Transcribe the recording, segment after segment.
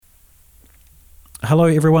Hello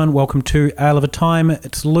everyone, welcome to Ale of a Time.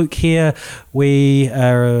 It's Luke here. We've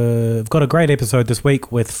got a great episode this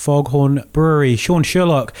week with Foghorn Brewery. Sean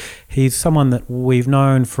Sherlock, he's someone that we've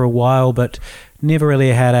known for a while but never really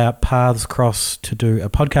had our paths cross to do a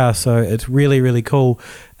podcast, so it's really, really cool.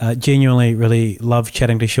 Genuinely really love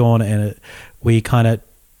chatting to Sean, and we kind of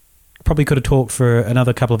probably could have talked for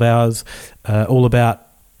another couple of hours all about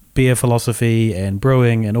beer philosophy and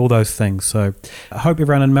brewing and all those things. So I hope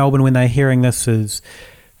everyone in Melbourne, when they're hearing this, is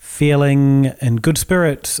feeling in good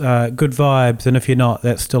spirits, good vibes, and if you're not,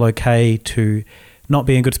 that's still okay to not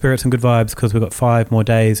be in good spirits and good vibes, because we've got 5 more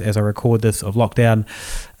days as I record this of lockdown,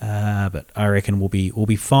 but I reckon we'll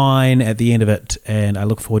be fine at the end of it, and I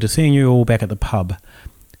look forward to seeing you all back at the pub.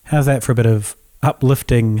 How's that for a bit of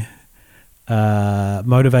uplifting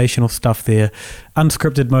motivational stuff there,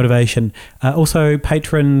 unscripted motivation? Also,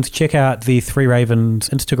 patrons, check out the Three Ravens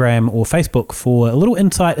Instagram or Facebook for a little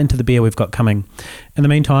insight into the beer we've got coming. In the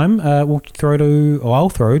meantime, I'll throw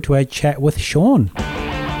to a chat with Sean.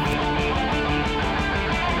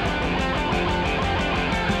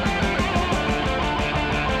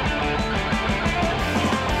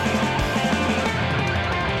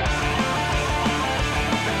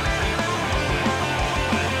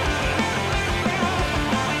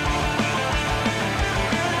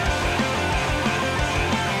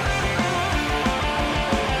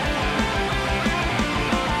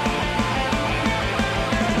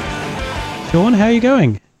 Sean, how are you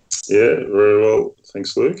going? Yeah, very well.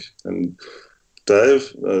 Thanks, Luke. And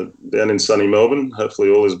Dave, down in sunny Melbourne. Hopefully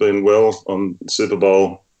all has been well on Super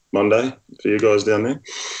Bowl Monday for you guys down there.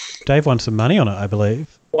 Dave won some money on it, I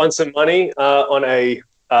believe. Won some money on a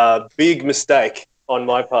big mistake on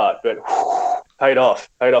my part, but paid off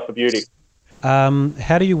for beauty.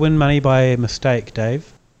 How do you win money by mistake,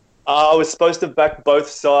 Dave? I was supposed to back both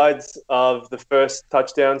sides of the first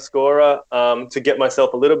touchdown scorer to get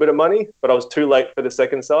myself a little bit of money, but I was too late for the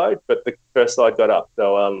second side, but the first side got up.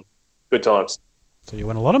 So good times. So you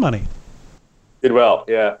won a lot of money. Did well,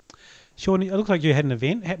 yeah. Sean, it looks like you had an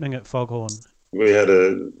event happening at Foghorn. We had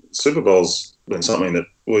a Super Bowl's been something that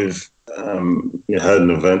we've had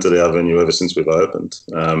an event at our venue ever since we've opened,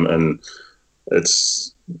 and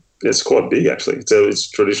it's quite big, actually. So it's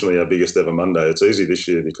traditionally our biggest ever Monday. It's easy this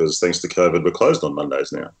year because thanks to COVID, we're closed on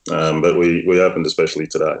Mondays now. But we opened especially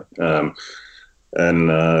today.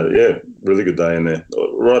 Really good day in there.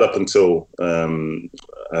 Right up until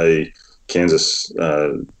a Kansas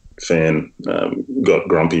fan got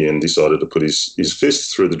grumpy and decided to put his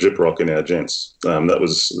fist through the drip rock in our gents.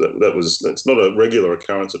 That's not a regular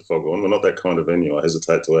occurrence at Foghorn. We're not that kind of venue, I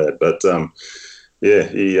hesitate to add. But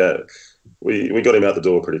We got him out the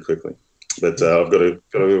door pretty quickly, but I've got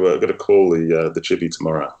to call the chippy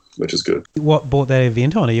tomorrow, which is good. What brought that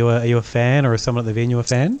event on? Are you a fan, or is someone at the venue a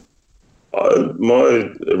fan? My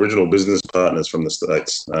original business partner's from the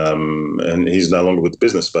States, and he's no longer with the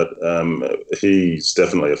business, but he's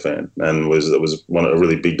definitely a fan, and it was a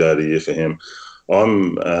really big day of the year for him.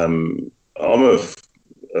 I'm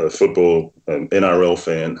a football NRL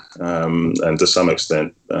fan, and to some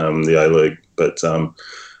extent the A-League, but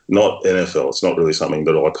not NFL. It's not really something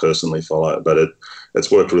that I personally follow, but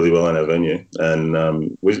it's worked really well in our venue.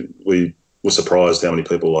 And we were surprised how many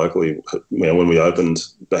people locally, when we opened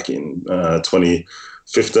back in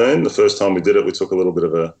 2015, the first time we did it, we took a little bit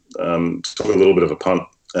of a punt,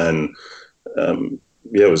 and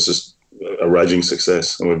it was just a raging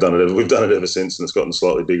success. And we've done it ever since, and it's gotten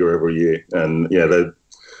slightly bigger every year. And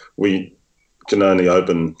we can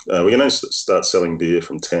only start selling beer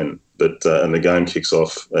from 10. And the game kicks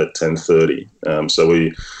off at 10:30. So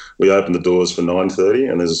we open the doors for 9:30,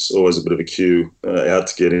 and there's always a bit of a queue out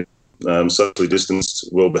to get in. Socially distanced,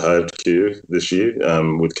 well-behaved queue this year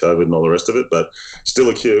with COVID and all the rest of it, but still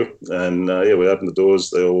a queue. And we opened the doors.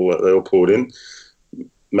 They all poured in.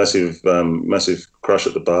 Massive crush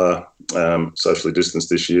at the bar. Socially distanced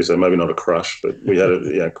this year, so maybe not a crush, but we had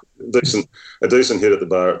a decent hit at the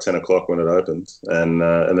bar at 10 o'clock when it opened, and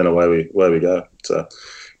then away we go. So.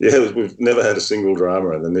 Yeah, we've never had a single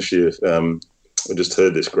drama, and then this year we just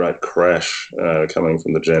heard this great crash coming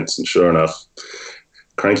from the gents, and sure enough,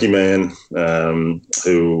 cranky man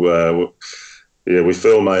who we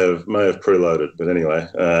feel may have preloaded, but anyway,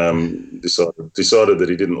 decided that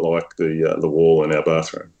he didn't like the wall in our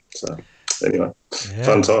bathroom. So anyway,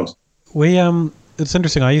 Fun times. It's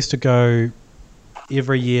interesting. I used to go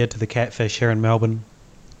every year to the Catfish here in Melbourne.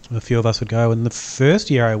 A few of us would go, and the first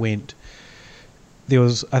year I went, there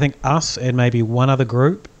was, I think, us and maybe one other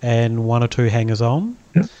group and one or two hangers-on.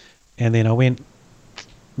 Yeah. And then I went,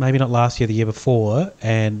 maybe not last year, the year before,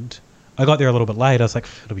 and I got there a little bit late. I was like,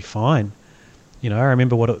 it'll be fine. I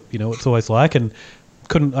remember what it's always like, and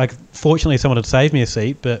couldn't like. Fortunately, someone had saved me a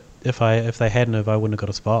seat, but if they hadn't, I wouldn't have got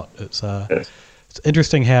a spot. It's It's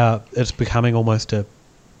interesting how it's becoming almost a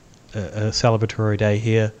celebratory day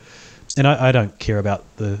here, and I don't care about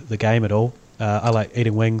the game at all. I like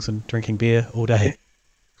eating wings and drinking beer all day.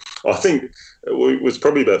 I think it was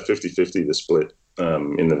probably about 50-50 the split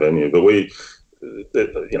in the venue, but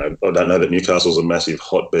I don't know that Newcastle's a massive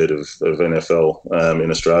hotbed of NFL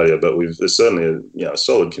in Australia, but there's certainly a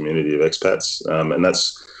solid community of expats, and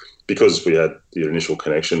that's because we had the initial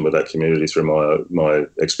connection with that community through my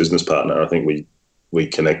ex-business partner. I think we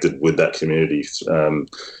connected with that community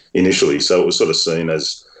initially, so it was sort of seen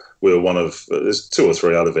as we were one of there's 2 or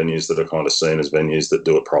 3 other venues that are kind of seen as venues that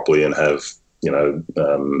do it properly and have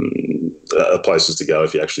places to go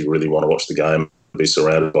if you actually really want to watch the game, be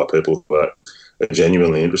surrounded by people who are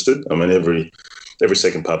genuinely interested. I mean, every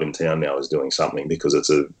second pub in town now is doing something because it's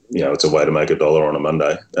a way to make $1 on a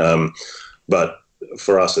Monday. But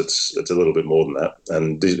for us, it's a little bit more than that.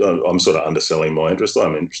 And I'm sort of underselling my interest.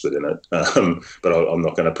 I'm interested in it, but I'm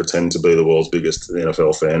not going to pretend to be the world's biggest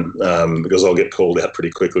NFL fan because I'll get called out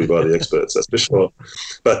pretty quickly by the experts, that's for sure.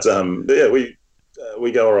 But yeah,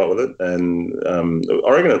 we go all right with it, and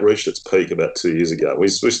I reckon it reached its peak about 2 years ago. We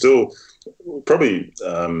still probably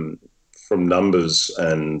from numbers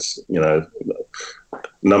and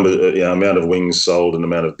amount of wings sold and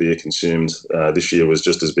amount of beer consumed this year was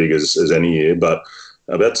just as big as any year. But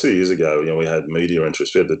about 2 years ago, we had media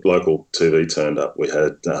interest. We had the local TV turned up. We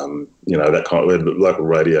had we had local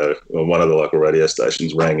radio. One of the local radio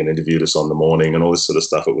stations rang and interviewed us on the morning, and all this sort of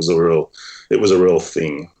stuff. It was a real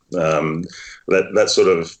thing. That sort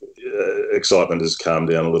of excitement has calmed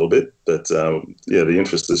down a little bit, but the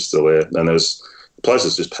interest is still there, and the place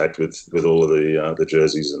is just packed with all of the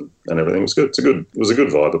jerseys and everything. It was good. It was a good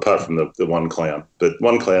vibe, apart from the one clown. But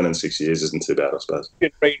one clown in 6 years isn't too bad, I suppose. You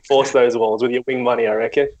can reinforce those walls with your wing money, I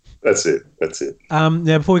reckon. That's it. Now,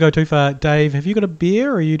 before we go too far, Dave, have you got a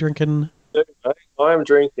beer, or are you drinking? I am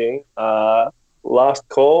drinking Last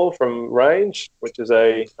Call from Range, which is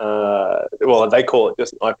they call it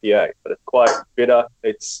just an IPA, but it's quite bitter.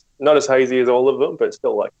 It's not as hazy as all of them, but it's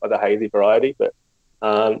still like the hazy variety. But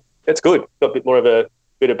it's good. It's got a bit more of a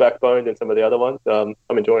bit of backbone than some of the other ones. I'm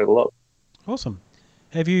enjoying it a lot. Awesome.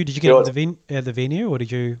 Did you get it at the venue, or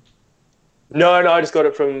did you? No, I just got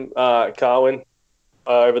it from Carwin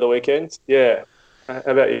over the weekend. Yeah. How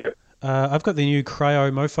about you? I've got the new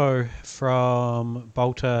Cryo Mofo from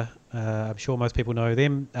Bolter. I'm sure most people know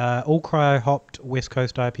them. All cryo hopped West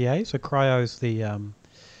Coast IPA. So cryo's the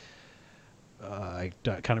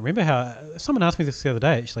can't remember how. Someone asked me this the other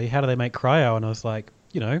day actually. How do they make cryo? And I was like,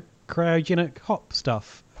 cryogenic hop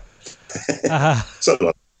stuff. Something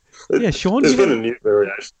like that. Yeah, Sean. There's been a new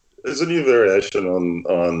variation. There's a new variation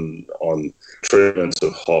on treatments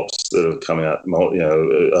of hops that have come out,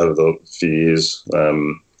 over the few years.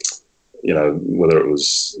 Whether it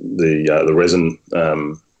was the resin.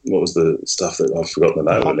 What was the stuff that I've forgotten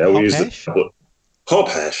the name of it now? We used it. Hop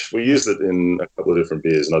hash. We used it in a couple of different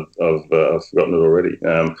beers, and I've forgotten it already.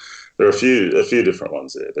 There are a few different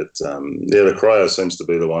ones there, but the cryo seems to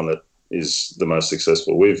be the one that is the most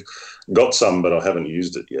successful. We've got some, but I haven't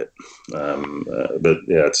used it yet. But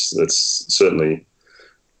yeah, it's certainly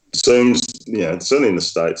seems certainly in the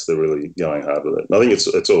States they're really going hard with it. And I think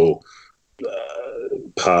it's all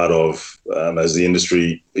part of as the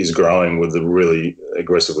industry is growing with the really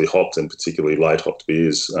aggressively hopped and particularly late hopped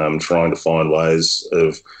beers, trying to find ways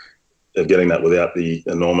of getting that without the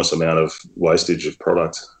enormous amount of wastage of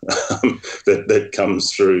product that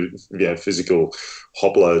comes through physical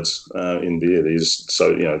hop loads in beer.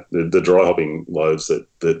 The dry hopping loads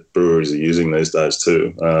that breweries are using these days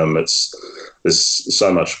too. There's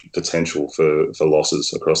so much potential for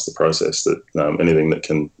losses across the process that anything that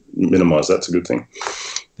can minimise that's a good thing.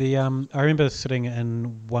 I remember sitting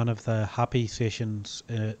in one of the Happy sessions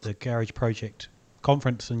at the Garage Project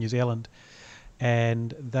conference in New Zealand,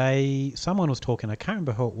 and someone was talking, I can't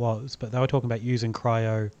remember who it was, but they were talking about using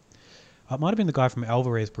cryo. It might have been the guy from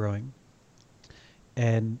Alvarez Brewing,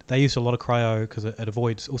 and they used a lot of cryo because it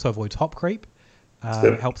also avoids hop creep.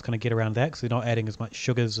 It helps kind of get around that because they're not adding as much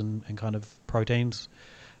sugars and kind of proteins,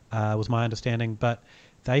 was my understanding. But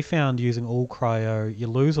they found using all cryo, you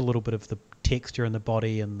lose a little bit of the texture in the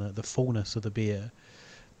body and the fullness of the beer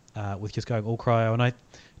with just going all cryo. And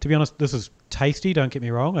to be honest, this is tasty, don't get me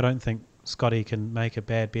wrong. I don't think Scotty can make a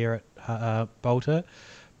bad beer at Bolter,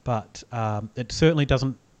 but it certainly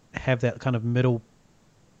doesn't have that kind of middle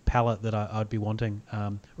palate that I'd be wanting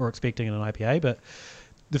or expecting in an IPA. But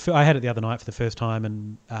I had it the other night for the first time,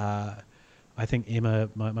 and I think Emma,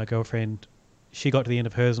 my girlfriend, she got to the end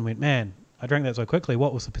of hers and went, man, I drank that so quickly.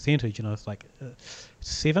 What was the percentage? And I was like,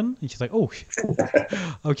 7. And she's like, oh,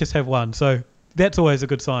 I'll just have one. So that's always a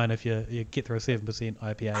good sign if you get through a 7%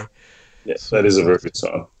 IPA. Yeah, that is a very good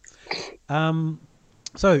sign.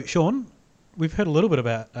 So, Sean, we've heard a little bit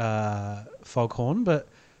about Foghorn, but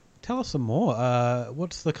tell us some more.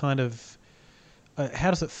 What's the kind of... how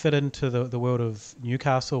does it fit into the world of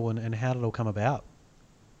Newcastle, and how did it all come about?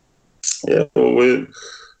 Yeah, well,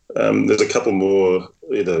 there's a couple more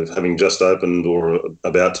either having just opened or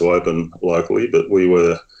about to open locally, but we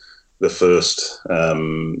were the first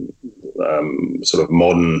sort of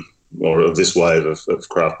modern or of this wave of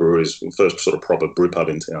craft breweries, first sort of proper brew pub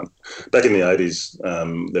in town. Back in the 80s,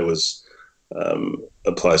 there was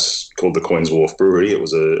a place called the Queen's Wharf Brewery. It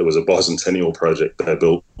was a bicentennial project. They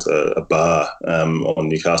built a bar on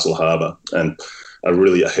Newcastle Harbour, and a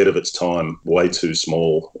really ahead of its time, way too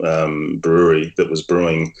small brewery that was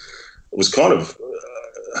brewing. It was kind of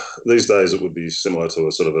these days it would be similar to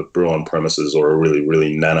a sort of a brew on premises or a really,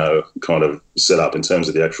 really nano kind of setup in terms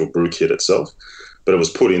of the actual brew kit itself. But it was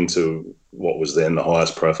put into what was then the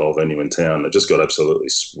highest profile venue in town. It just got absolutely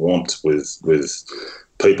swamped with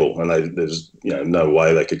people, and there's no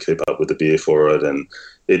way they could keep up with the beer for it. And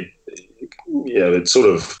it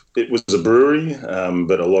was a brewery,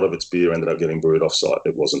 but a lot of its beer ended up getting brewed off-site.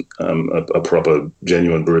 It wasn't a proper,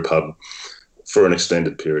 genuine brew pub for an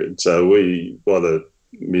extended period. So we, by the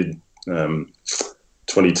mid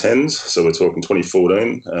 2010s, so we're talking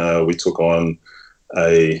 2014, we took on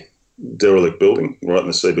a derelict building right in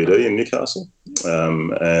the CBD in Newcastle,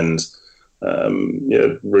 and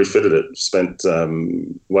refitted it. Spent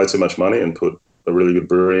way too much money and put a really good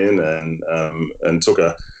brewery in, and took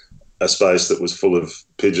a space that was full of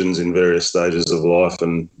pigeons in various stages of life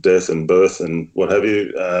and death and birth and what have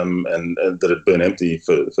you, and that had been empty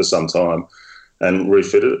for some time, and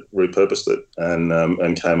refitted it, repurposed it,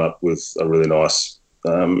 and came up with a really nice,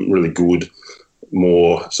 really good,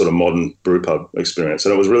 more sort of modern brew pub experience.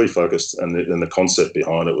 And it was really focused, and the concept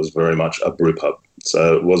behind it was very much a brew pub.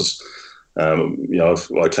 So it was, I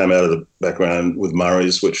came out of the background with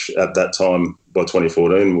Murray's, which at that time, by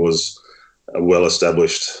 2014, was a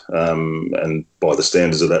well-established, and by the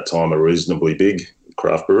standards of that time, a reasonably big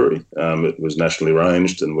craft brewery. It was nationally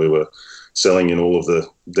ranged, and we were selling in all of the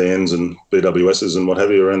Dans and BWSs and what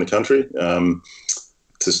have you around the country.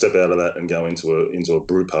 To step out of that and go into a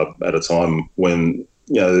brew pub at a time when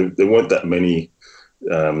there weren't that many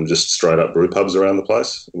just straight up brew pubs around the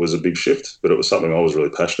place was a big shift, but it was something I was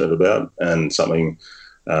really passionate about, and something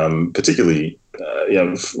particularly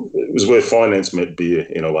it was where finance met beer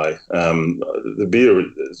in a way. The beer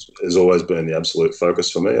has always been the absolute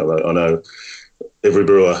focus for me. Although I know every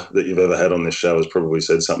brewer that you've ever had on this show has probably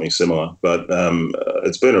said something similar, but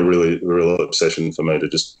it's been a real obsession for me to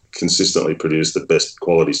just consistently produce the best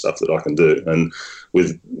quality stuff that I can do, and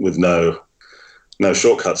with no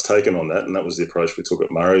shortcuts taken on that. And that was the approach we took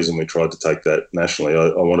at Murray's, and we tried to take that nationally. I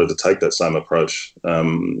wanted to take that same approach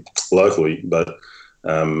locally, but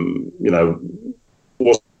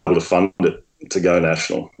wasn't able to fund it to go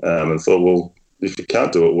national, and thought, well, if you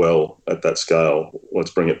can't do it well at that scale, let's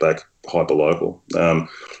bring it back hyper-local. And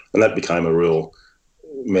that became a real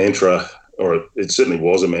mantra, or it certainly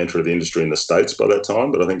was a mantra of the industry in the States by that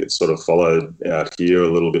time, but I think it sort of followed out here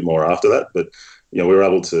a little bit more after that. But, we were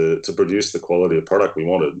able to produce the quality of product we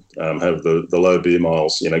wanted, have the low beer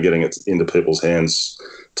miles, getting it into people's hands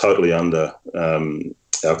totally under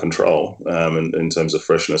our control in terms of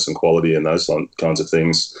freshness and quality and those kinds of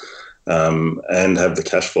things. And have the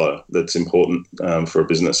cash flow that's important for a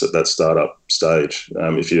business at that startup stage.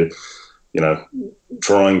 If you're,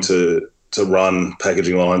 trying to run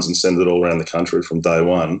packaging lines and send it all around the country from day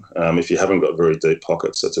one, if you haven't got very deep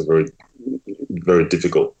pockets, that's a very, very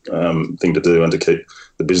difficult thing to do, and to keep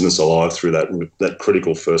the business alive through that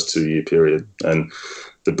critical first 2-year period. And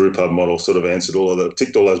the brewpub model sort of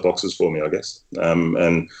ticked all those boxes for me, I guess,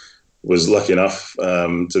 and was lucky enough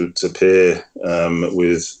to pair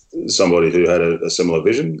with somebody who had a similar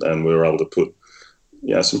vision, and we were able to put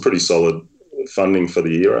some pretty solid funding for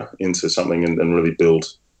the era into something and really build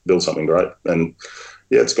something great. And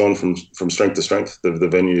it's gone from strength to strength. The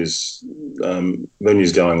venue's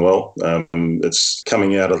going well. It's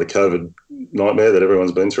coming out of the COVID nightmare that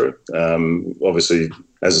everyone's been through. Obviously,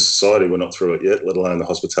 as a society, we're not through it yet, let alone the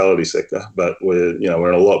hospitality sector. But we're in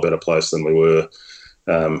a lot better place than we were.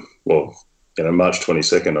 March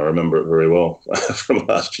 22nd, I remember it very well from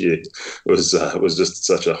last year. It was just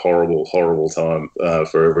such a horrible, horrible time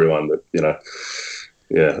for everyone. But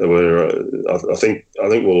Yeah, I think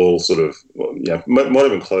we'll all sort of, might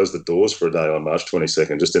even close the doors for a day on March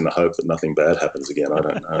 22nd, just in the hope that nothing bad happens again. I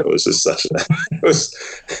don't know. It was just it was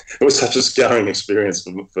such a scarring experience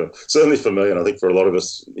for certainly for me, and I think for a lot of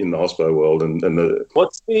us in the hospo world.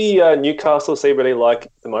 What's the Newcastle CBD like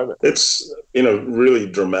at the moment? It's in a really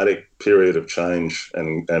dramatic period of change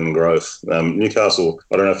and growth. Newcastle,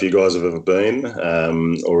 I don't know if you guys have ever been,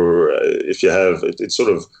 or if you have, it's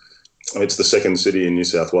sort of. It's the second city in New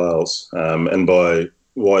South Wales, and by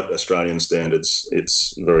white Australian standards,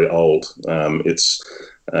 it's very old.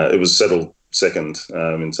 It was settled second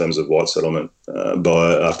in terms of white settlement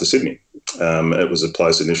after Sydney. It was a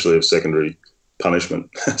place initially of secondary punishment.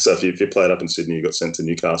 So if you played up in Sydney, you got sent to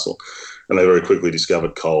Newcastle, and they very quickly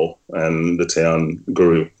discovered coal, and the town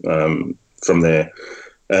grew from there.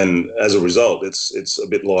 And as a result, it's a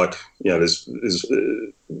bit like, there's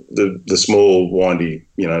the small windy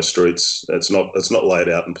streets. It's not laid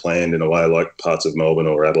out and planned in a way like parts of Melbourne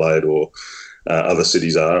or Adelaide or other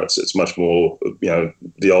cities are. It's much more,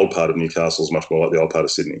 the old part of Newcastle is much more like the old part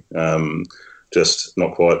of Sydney, just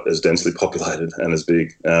not quite as densely populated and as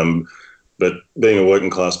big. But being a working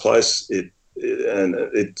class place,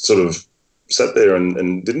 it sort of sat there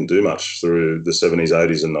and didn't do much through the 70s,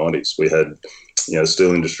 80s, and 90s. We had the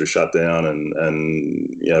steel industry shut down, and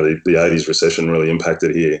the 80s recession really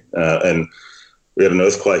impacted here. And we had an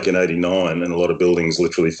earthquake in '89, and a lot of buildings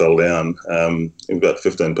literally fell down. About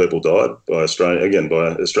 15 people died by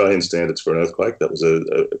Australian standards for an earthquake. That was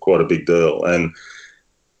quite a big deal, and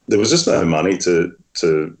there was just no money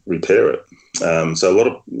to repair it. So a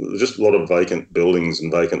lot of vacant buildings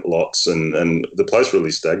and vacant lots, and the place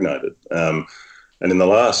really stagnated. And in the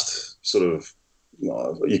last sort of,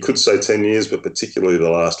 you could say 10 years, but particularly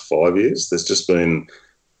the last 5 years, there's just been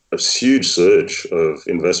a huge surge of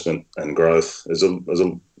investment and growth. I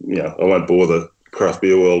won't bore the craft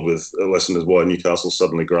beer world with a lesson as why Newcastle's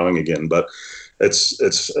suddenly growing again, but it's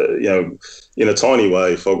in a tiny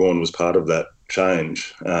way, Foghorn was part of that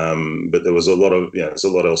change. But there was there's a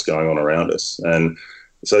lot else going on around us. And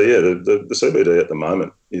so, the CBD at the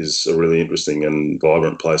moment is a really interesting and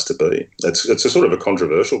vibrant place to be. It's a sort of a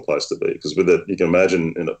controversial place to be, because with it, you can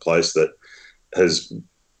imagine in a place that has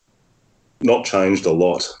not changed a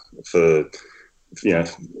lot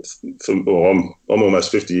I'm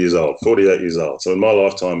almost 50 years old, 48 years old. So in my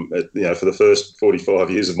lifetime, for the first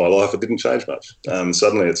 45 years of my life, it didn't change much.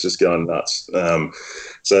 Suddenly it's just going nuts.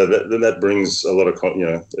 So that brings a lot of,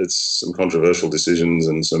 it's some controversial decisions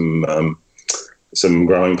and some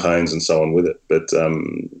growing pains and so on with it. But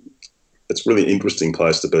it's a really interesting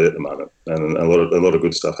place to be at the moment, and a lot of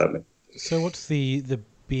good stuff happening. So what's the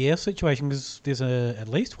beer situation? Because there's at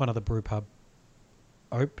least one other brew pub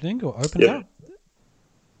opening or opened up.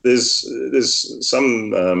 There's some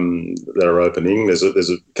that are opening. There's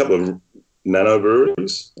a couple of nano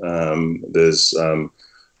breweries. There's a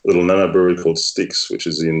little nano brewery called Sticks, which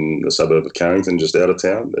is in the suburb of Carrington, just out of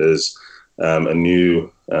town. There's a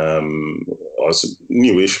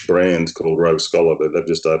newish brand called Rogue Scholar, but they've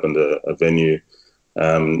just opened a venue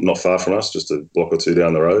not far from us, just a block or two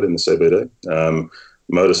down the road in the CBD.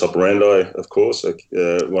 Modus Operandi, of course,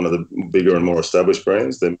 one of the bigger and more established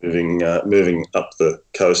brands. They're moving up the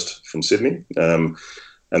coast from Sydney, and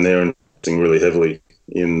they're investing really heavily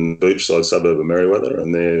in the beachside suburb of Merewether,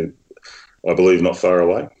 and they're, I believe, not far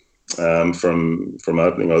away from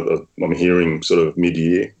opening. I'm hearing sort of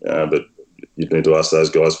mid-year, but you'd need to ask those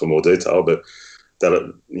guys for more detail. But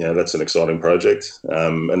that's an exciting project.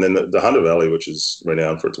 And then the Hunter Valley, which is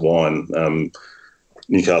renowned for its wine.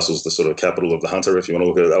 Newcastle's the sort of capital of the Hunter, if you want to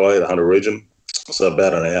look at it that way, the Hunter region. So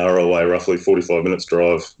about an hour away, roughly 45 minutes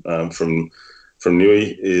drive from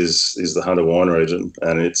Newey is the Hunter wine region,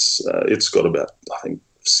 and it's got about, I think,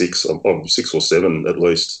 six or seven at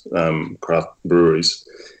least craft breweries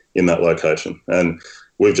in that location, and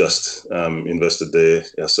we've just invested there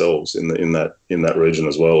ourselves in that region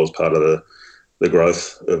as well as part of the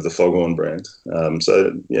growth of the Foghorn brand.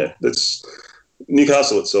 That's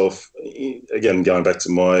Newcastle itself. Again, going back to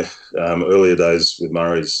my earlier days with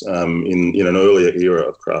Murray's, in an earlier era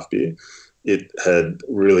of craft beer, it had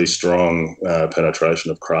really strong penetration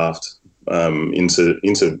of craft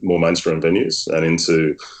into more mainstream venues and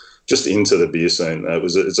into the beer scene. It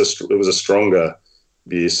was a stronger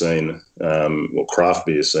beer scene, or craft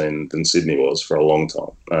beer scene, than Sydney was for a long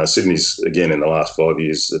time. Sydney's, again, in the last 5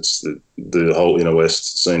 years, it's the whole inner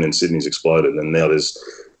west scene in Sydney's exploded, and now there's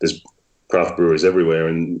craft breweries everywhere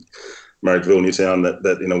in Marrickville, Newtown,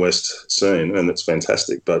 that inner west scene, and it's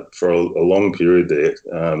fantastic. But for a long period there,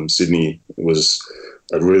 Sydney was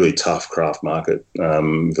a really tough craft market,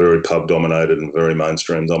 very pub dominated and very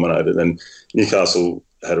mainstream dominated. And Newcastle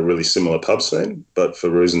had a really similar pub scene, but for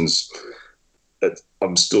reasons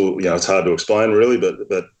I'm still, it's hard to explain really,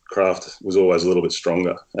 but craft was always a little bit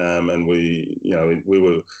stronger. And we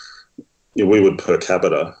would per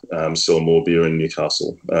capita sell more beer in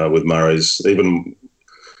Newcastle with Murray's, even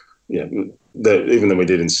than we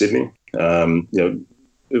did in Sydney.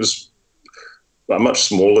 It was a much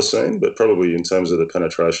smaller scene, but probably in terms of the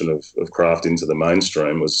penetration of craft into the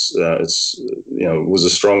mainstream was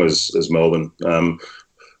as strong as Melbourne.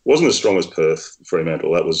 Wasn't as strong as Perth,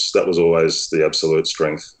 Fremantle. That was always the absolute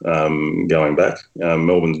strength going back.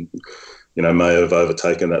 Melbourne, may have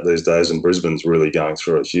overtaken that these days, and Brisbane's really going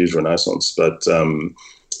through a huge renaissance. But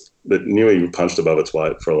Newey punched above its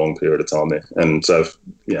weight for a long period of time there. And so,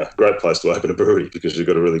 great place to open a brewery because you've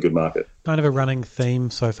got a really good market. Kind of a running theme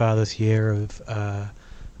so far this year of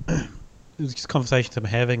just conversations I'm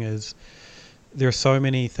having is there are so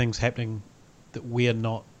many things happening that we are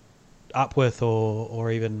not up with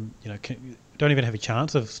or even, don't even have a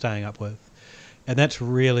chance of staying up with. And that's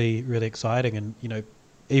really, really exciting. And,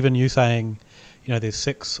 even you saying, there's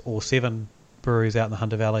 6 or 7 breweries out in the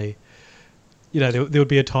Hunter Valley, there would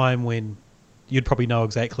be a time when you'd probably know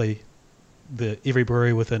exactly every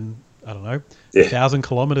brewery within, 1,000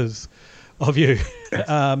 kilometres of you,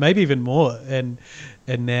 maybe even more. And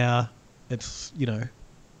now it's,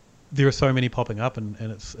 there are so many popping up and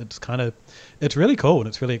it's really cool and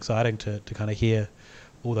it's really exciting to kind of hear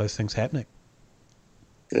all those things happening.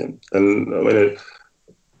 Yeah, and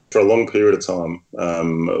for a long period of time,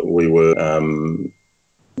 we were,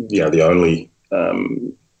 the only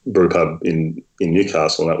brew pub in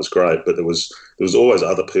Newcastle, and that was great. But there was always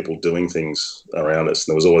other people doing things around us,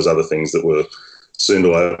 and there was always other things that were soon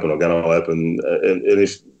to open or going to open. And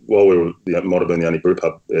while we were, might have been the only brew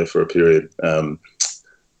pub there for a period,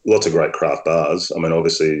 lots of great craft bars. I mean,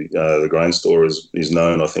 obviously, the Grain Store is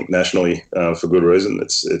known, I think, nationally for good reason.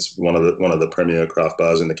 It's one of the premier craft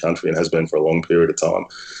bars in the country and has been for a long period of time.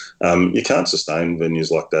 You can't sustain venues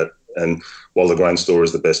like that. And while the Grain Store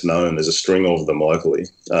is the best known, there's a string of them locally,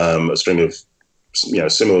 a string of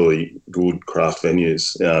similarly good craft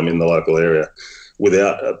venues in the local area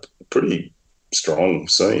without a pretty strong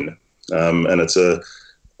scene. And it's a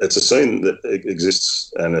scene that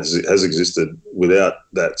exists and has existed without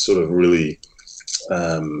that sort of really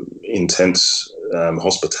intense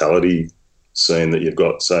hospitality scene that you've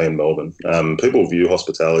got, say, in Melbourne. People view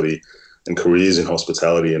hospitality and careers in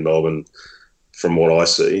hospitality in Melbourne, from what I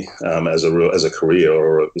see, as a career,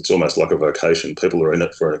 or it's almost like a vocation. People are in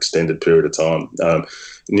it for an extended period of time.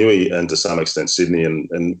 Newey and to some extent Sydney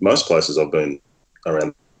and most places I've been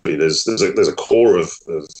around, there's a core of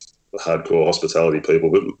hardcore hospitality people,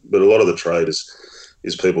 but a lot of the trade is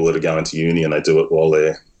people that are going to uni and they do it while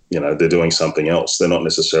they're doing something else. They're not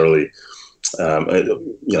necessarily,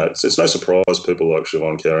 it's no surprise people like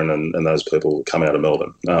Siobhan Karen and those people come out of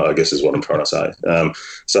Melbourne, I guess is what I'm trying to say.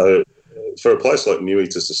 So for a place like Newey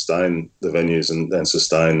to sustain the venues and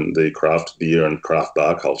sustain the craft beer and craft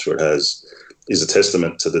bar culture it has is a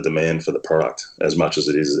testament to the demand for the product as much as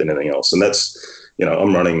it is anything else. And that's,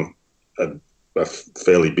 I'm running a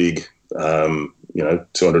fairly big,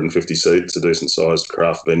 250 seats, a decent sized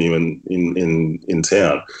craft venue in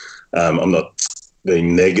town. I'm not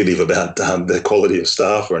being negative about the quality of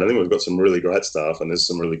staff or anything. We've got some really great staff and there's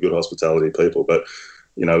some really good hospitality people, but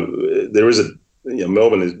there is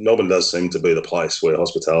Melbourne does seem to be the place where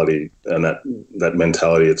hospitality and that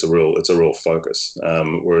mentality, it's a real focus.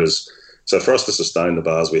 Whereas, so for us to sustain the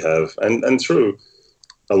bars we have and through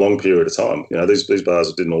a long period of time, these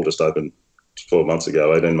bars didn't all just open 12 months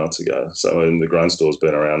ago, 18 months ago. So the Grain Store's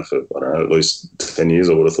been around for, I don't know, at least 10 years,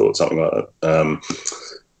 I would have thought, something like that.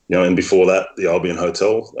 And before that, the Albion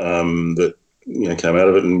Hotel that came out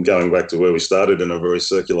of it, and going back to where we started in a very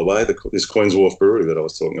circular way, this Queen's Wharf Brewery that I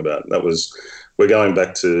was talking about, we're going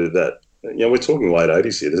back to that, we're talking late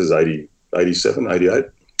 80s here. This is 80, 87, 88.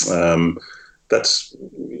 That's,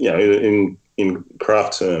 in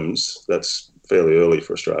craft terms, that's fairly early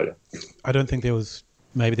for Australia. I don't think there was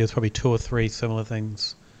probably 2 or 3 similar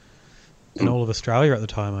things in all of Australia at the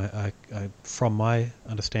time, I from my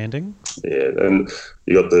understanding. Yeah, and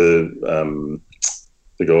you got the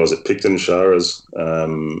guys at Picton, Shara's,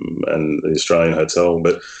 and the Australian Hotel.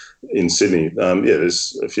 But in Sydney,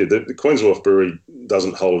 there's a few. The Queen's Wharf Brewery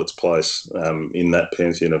doesn't hold its place in that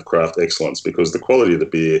pantheon of craft excellence because the quality of the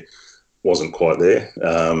beer wasn't quite there,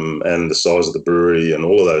 and the size of the brewery and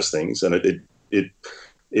all of those things. And it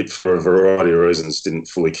it, for a variety of reasons, didn't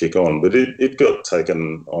fully kick on, but it got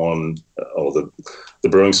taken on, or the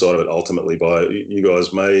brewing side of it ultimately by, you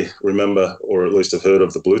guys may remember, or at least have heard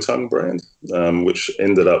of the Blue Tongue brand, which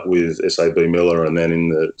ended up with SAB Miller and then in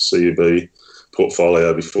the CUB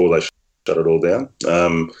portfolio before they shut it all down.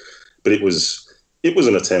 But it was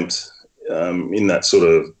an attempt in that sort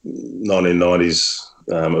of 1990s,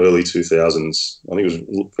 early 2000s. I think it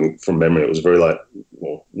was, from memory, it was very late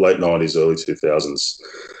 90s, early 2000s.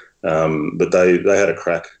 But they had a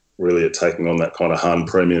crack really at taking on that kind of Hahn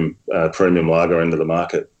premium lager end of the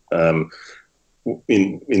market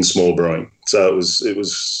in small brewing. So it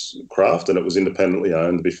was craft, and it was independently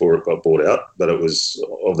owned before it got bought out, but it was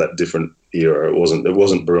of that different era. It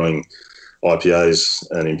wasn't brewing IPAs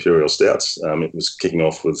and imperial stouts. It was kicking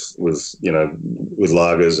off with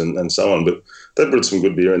lagers and so on. But they brewed some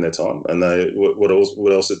good beer in their time. And what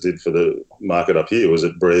else it did for the market up here was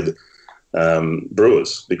it bred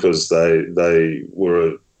brewers, because they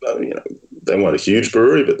were they weren't a huge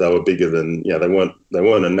brewery, but they were bigger than they weren't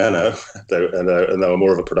a nano. they were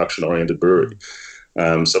more of a production oriented brewery.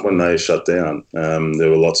 So when they shut down, there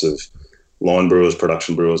were lots of line brewers,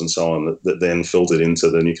 production brewers, and so on that then filtered into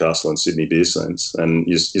the Newcastle and Sydney beer scenes. And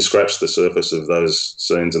you scratch the surface of those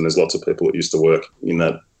scenes, and there's lots of people that used to work in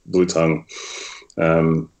that Blue Tongue,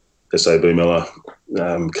 SAB Miller,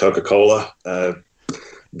 Coca-Cola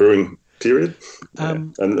brewing period.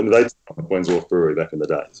 And they Queen's Wharf Brewery back in the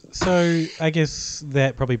day. So I guess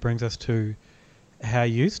that probably brings us to how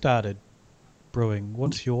you started brewing.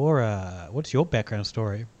 What's your background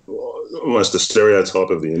story? Almost a stereotype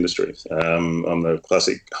of the industry. I'm the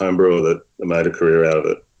classic home brewer that made a career out of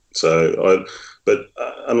it. So,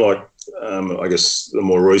 unlike I guess the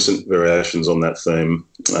more recent variations on that theme,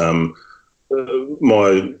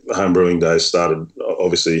 my home brewing days started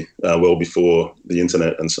obviously well before the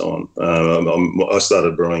internet and so on. I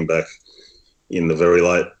started brewing back in the very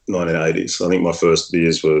late 1980s. I think my first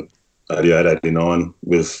beers were 88, 89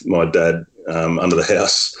 with my dad under the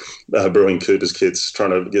house brewing Cooper's kits,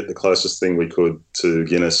 trying to get the closest thing we could to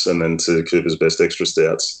Guinness and then to Cooper's Best Extra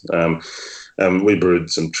Stouts. And we brewed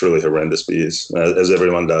some truly horrendous beers, as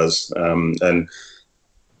everyone does. And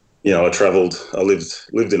I travelled. I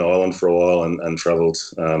lived in Ireland for a while and travelled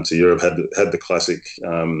to Europe. Had the classic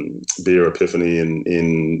beer epiphany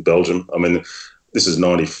in Belgium. I mean, this is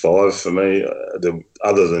 95 for me.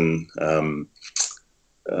 Other than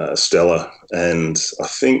Stella, and I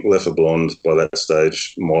think Leffe Blonde by that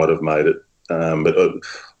stage might have made it. But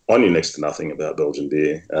I knew next to nothing about Belgian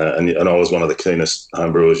beer, and I was one of the keenest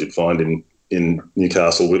homebrewers you'd find in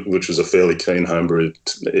Newcastle, which was a fairly keen homebrew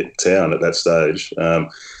town at that stage.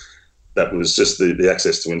 That was just the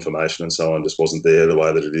access to information and so on just wasn't there the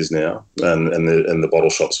way that it is now, and the bottle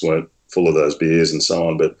shops weren't full of those beers and so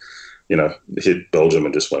on. But hit Belgium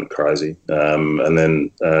and just went crazy. And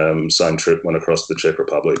then same trip went across the Czech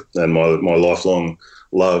Republic, and my lifelong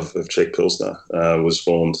love of Czech Pilsner was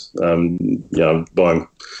formed. Buying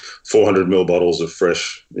 400ml bottles of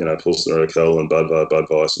fresh, Pilsner Urquell and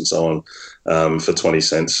Budweiser and so on for 20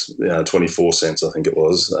 cents, 24 cents, I think it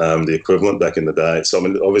was, the equivalent back in the day. So, I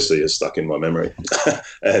mean, obviously it's stuck in my memory.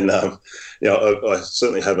 And, I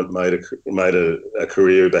certainly haven't made a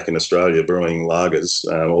career back in Australia brewing lagers,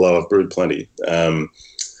 although I've brewed plenty.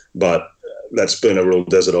 But that's been a real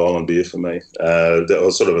desert island beer for me. That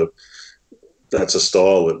was that's a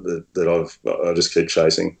style that I just keep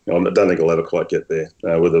chasing. I don't think I'll ever quite get there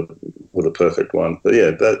with a perfect one. But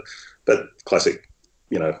yeah, that classic,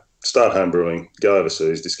 start home brewing, go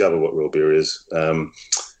overseas, discover what real beer is,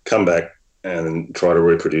 come back and try to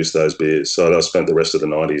reproduce those beers. So I spent the rest of the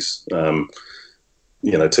 90s,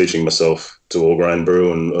 teaching myself to all grain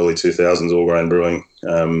brew, and early 2000s all grain brewing.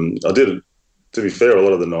 I did. To be fair, a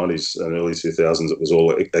lot of the 90s and early 2000s, it was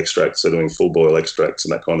all extracts, so doing full boil extracts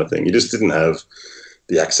and that kind of thing. You just didn't have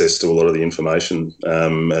the access to a lot of the information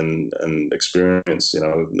and experience,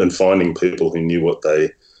 and finding people who knew what they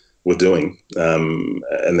were doing,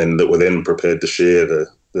 and then that were then prepared to share the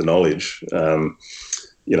knowledge.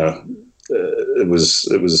 It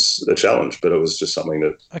was a challenge, but it was just something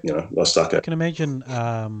that, I stuck at. I can imagine,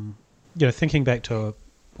 thinking back to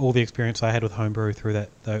all the experience I had with homebrew through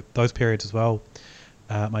those periods as well.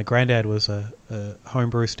 My granddad was a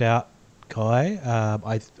homebrew stout guy.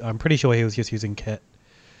 I'm pretty sure he was just using kit.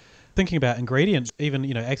 Thinking about ingredients,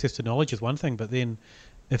 even access to knowledge is one thing, but then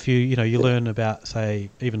if you learn about, say,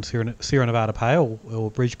 even Sierra Nevada Pale or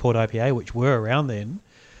Bridgeport IPA, which were around then,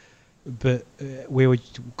 but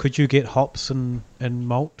could you get hops and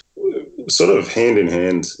malt? Sort of hand in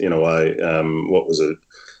hand in a way. What was it?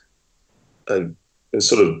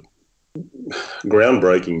 Sort of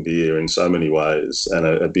groundbreaking beer in so many ways, and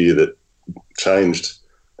a beer that changed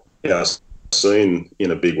our scene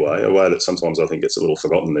in a big way, a way that sometimes I think gets a little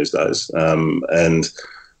forgotten these days, and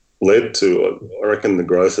led to, I reckon, the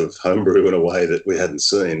growth of homebrew in a way that we hadn't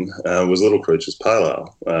seen, was Little Creatures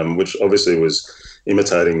Pale Ale, which obviously was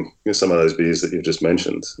imitating some of those beers that you've just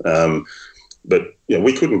mentioned. But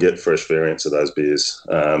we couldn't get fresh variants of those beers.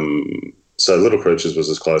 So Little Creatures was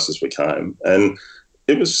as close as we came. And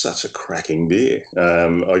it was such a cracking beer.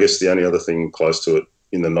 I guess the only other thing close to it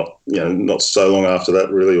in the not so long after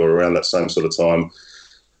that, really, or around that same sort of time,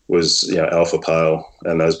 was Alpha Pale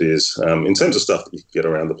and those beers. In terms of stuff that you could get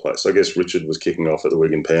around the place, I guess Richard was kicking off at the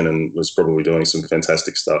Wig and Pen and was probably doing some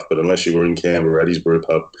fantastic stuff. But unless you were in Canberra at his brew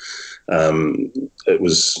pub, it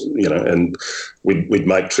was and we'd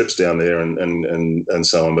make trips down there and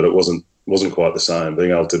so on. But it wasn't quite the same.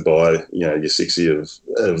 Being able to buy your 60 of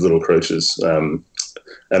Little Creatures, and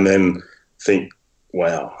then think,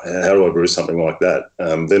 wow, how do I brew something like that?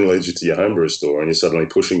 Then leads you to your homebrew store, and you're suddenly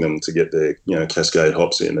pushing them to get their Cascade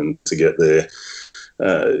hops in, and to get their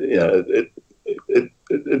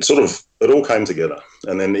it all came together.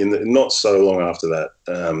 And then not so long after that,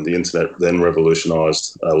 the internet then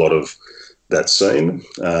revolutionised a lot of that scene,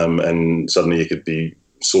 and suddenly you could be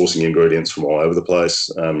sourcing ingredients from all over the place.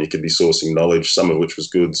 You could be sourcing knowledge, some of which was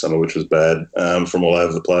good, some of which was bad, from all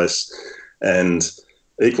over the place. And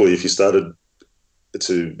equally, if you started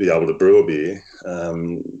to be able to brew a beer,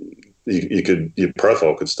 your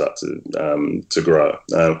profile could start to grow.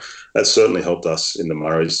 That certainly helped us in the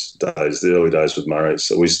Murray's days, the early days with Murray's.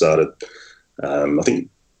 So we started, I think,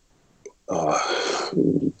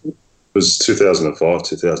 it was 2005,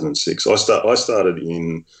 2006. I started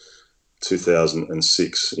in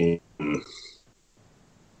 2006 in, I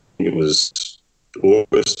think it was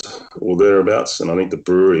August or thereabouts, and I think the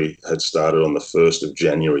brewery had started on the 1st of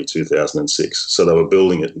January 2006, so they were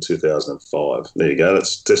building it in 2005. There you go,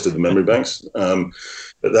 that's tested the memory banks. But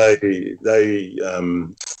we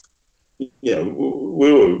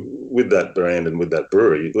were with that brand and with that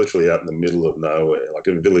brewery literally out in the middle of nowhere, like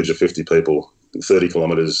a village of 50 people, 30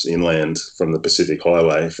 kilometres inland from the Pacific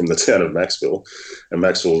Highway, from the town of Maxville, and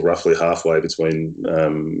Maxville's roughly halfway between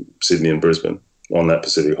Sydney and Brisbane on that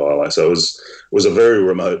Pacific Highway. So it was a very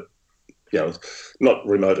remote, not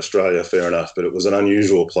remote Australia, fair enough, but it was an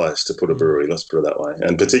unusual place to put a brewery, let's put it that way,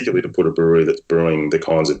 and particularly to put a brewery that's brewing the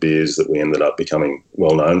kinds of beers that we ended up becoming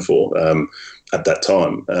well known for at that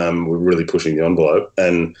time. We're really pushing the envelope,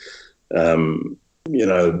 and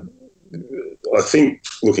I think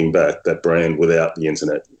looking back, that brand without the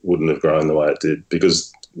internet wouldn't have grown the way it did,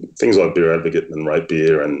 because things like Beer Advocate and Rate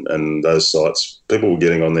Beer and those sites, people were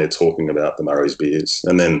getting on there talking about the Murray's beers.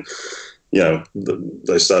 And then,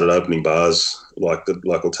 they started opening bars like the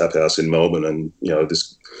local tap house in Melbourne, and,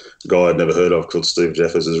 this guy I'd never heard of called Steve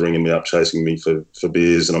Jeffers is ringing me up, chasing me for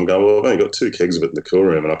beers. And I'm going, well, I've only got 2 kegs of it in the cool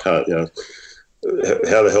room, and I can't, how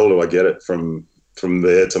the hell do I get it from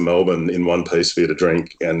there to Melbourne in one piece for you to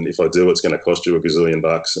drink? And if I do, it's going to cost you $1 gazillion.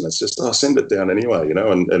 And it's just, send it down anyway,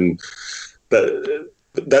 and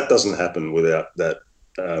that doesn't happen without that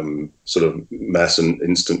sort of mass and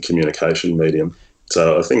instant communication medium.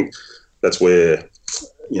 So I think that's where,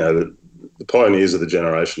 the pioneers of the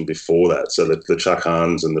generation before that, so that the Chuck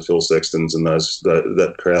Hans and the Phil Sextons and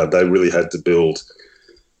that crowd, they really had to build,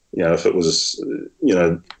 if it was,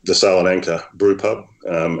 the Sail and Anchor brew pub,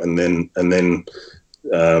 and then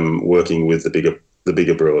working with the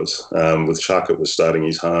bigger brewers. With Chuck, it was starting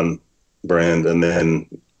his Hahn brand, and then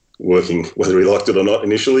working, whether he liked it or not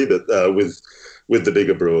initially, but with the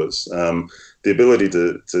bigger brewers. The ability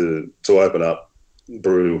to open up,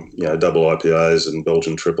 brew, double IPAs and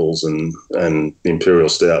Belgian triples and imperial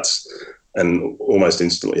stouts, and almost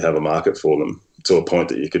instantly have a market for them, to a point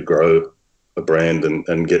that you could grow a brand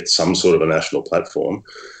and get some sort of a national platform.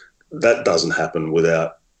 That doesn't happen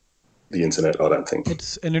without the internet, I don't think.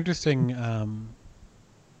 It's an interesting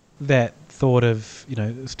that thought of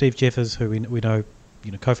Steve Jeffers, who we know,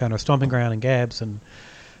 co-founder of Stomping Ground and Gabs, and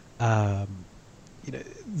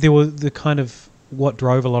there was the kind of, what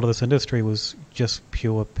drove a lot of this industry was just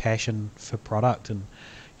pure passion for product. And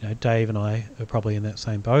Dave and I are probably in that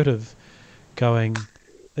same boat of going,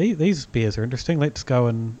 these beers are interesting, let's go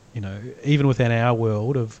and even within our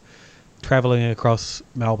world of travelling across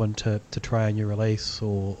Melbourne to try a new release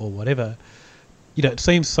or whatever, it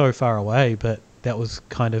seems so far away, but that was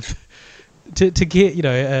kind of to get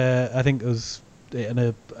I think it was, I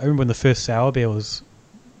remember when the first sour beer was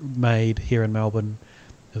made here in Melbourne,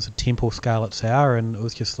 it was a Temple Scarlet Sour, and it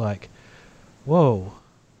was just like, whoa.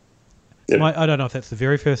 Yeah. I don't know if that's the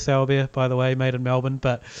very first sour beer, by the way, made in Melbourne,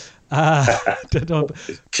 but Can of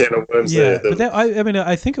worms yeah. there. But that, I mean,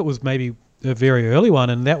 I think it was maybe a very early one,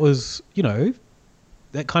 and that was,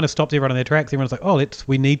 that kind of stopped everyone in their tracks. Everyone's like, oh,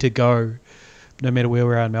 we need to go, no matter where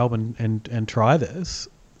we are in Melbourne, and try this.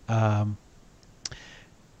 And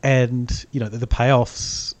the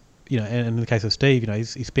payoffs, and in the case of Steve,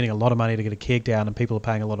 he's spending a lot of money to get a keg down, and people are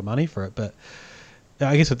paying a lot of money for it. But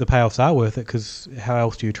I guess that the payoffs are worth it, because how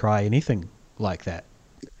else do you try anything like that?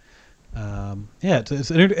 It's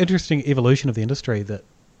an interesting evolution of the industry that,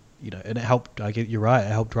 and it helped. You're right.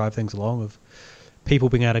 It helped drive things along, of people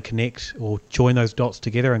being able to connect or join those dots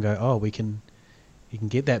together and go, oh, you can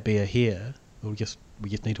get that beer here. We just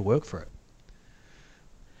need to work for it.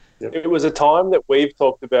 It was a time that we've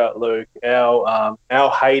talked about, Luke, our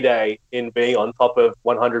heyday in being on top of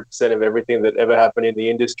 100% of everything that ever happened in the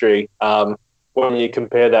industry. When you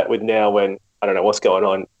compare that with now, when I don't know what's going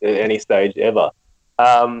on at any stage ever.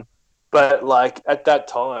 But like at that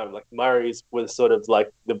time, like Murray's was sort of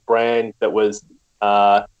like the brand that was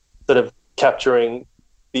sort of capturing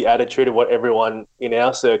the attitude of what everyone in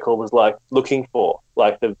our circle was like looking for,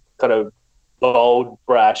 like the kind of bold,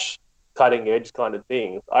 brash, cutting edge kind of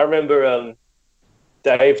things. I remember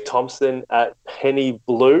Dave Thompson at Penny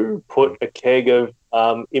Blue put a keg of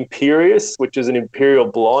Imperious, which is an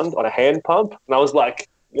Imperial Blonde, on a hand pump, and I was like,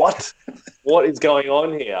 "What? What is going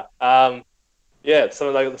on here?" Some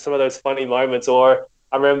of those funny moments. Or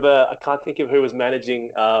I remember, I can't think of who was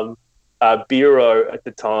managing Bureau at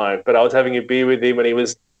the time, but I was having a beer with him, and he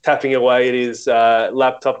was tapping away at his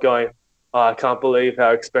laptop, going, oh, I can't believe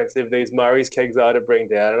how expensive these Murray's kegs are to bring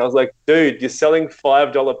down. And I was like, dude, you're selling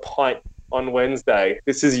 $5 pint on Wednesday.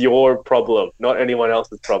 This is your problem, not anyone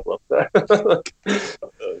else's problem. We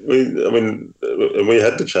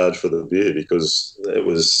had to charge for the beer because it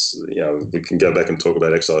was, we can go back and talk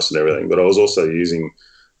about excise and everything, but I was also using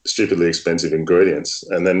stupidly expensive ingredients.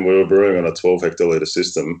 And then we were brewing on a 12 hectoliter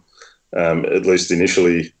system, at least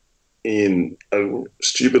initially, in a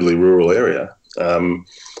stupidly rural area.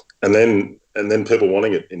 And then people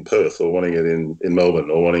wanting it in Perth, or wanting it in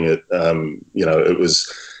Melbourne, or wanting it, it was,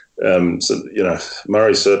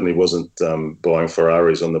 Murray certainly wasn't buying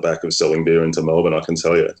Ferraris on the back of selling beer into Melbourne, I can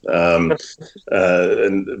tell you. But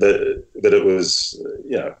it was,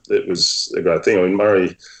 it was a great thing. I mean,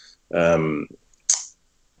 Murray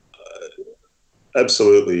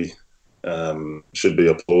absolutely should be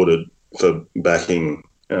applauded for backing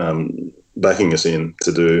us in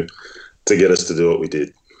to get us to do what we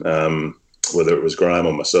did. Whether it was Graham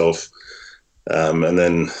or myself, and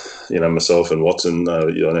then myself and Watson. I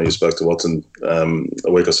know you spoke to Watson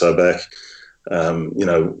a week or so back.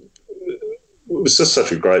 It was just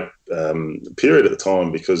such a great period at the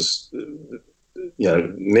time, because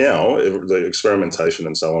now the experimentation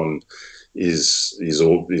and so on is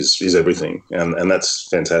everything, and that's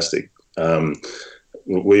fantastic.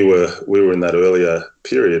 We were in that earlier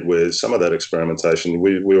period where some of that experimentation,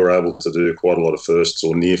 we were able to do quite a lot of firsts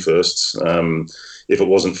or near firsts. If it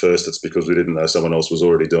wasn't first, it's because we didn't know someone else was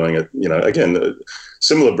already doing it. Again,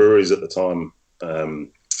 similar breweries at the time. I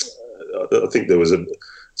think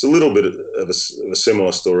it's a little bit of a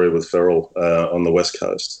similar story with Feral on the West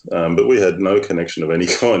Coast, but we had no connection of any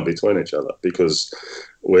kind between each other, because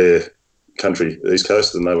we're country East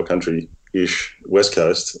Coast and they were country-ish West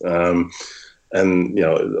Coast. And,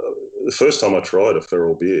 the first time I tried a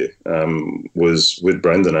Feral beer was with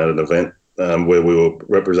Brendan at an event where we were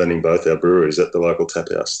representing both our breweries at the local tap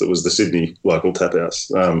house. That was the Sydney local tap house.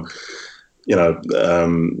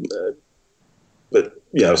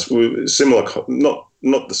 Similar,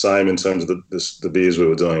 not the same in terms of the beers we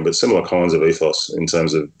were doing, but similar kinds of ethos in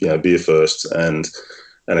terms of, beer first and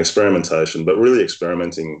experimentation, but really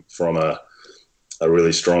experimenting from a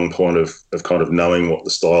really strong point of kind of knowing what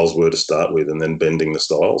the styles were to start with, and then bending the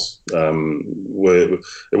styles. Where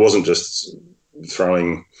it wasn't just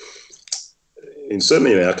throwing.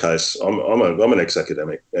 Certainly in our case, I'm an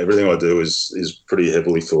ex-academic. Everything I do is pretty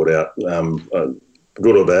heavily thought out,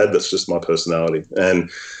 good or bad. That's just my personality,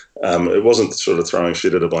 and it wasn't sort of throwing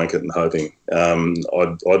shit at a blanket and hoping.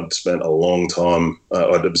 I'd spent a long time.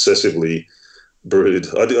 I'd obsessively brewed.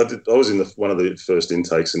 I was in one of the first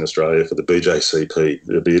intakes in Australia for the BJCP,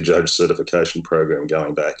 the Beer Judge Certification Program,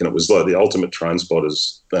 going back, and it was like the ultimate train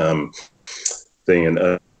spotters thing.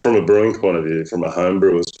 And from a brewing point of view, from a home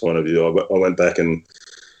brewer's point of view, I went back and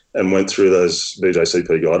and went through those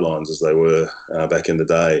BJCP guidelines as they were back in the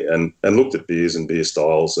day, and looked at beers and beer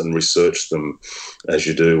styles and researched them as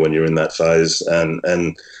you do when you're in that phase, and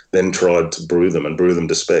then tried to brew them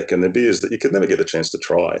to spec. And they're beers that you could never get a chance to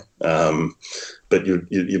try, but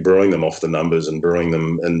you're brewing them off the numbers and brewing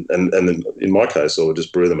them, and in my case, I would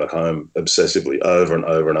just brew them at home obsessively over and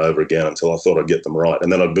over and over again until I thought I'd get them right,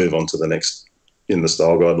 and then I'd move on to the next in the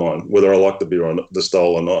style guideline, whether I liked the beer or not, the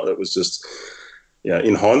style or not. It was just,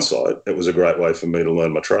 in hindsight, it was a great way for me to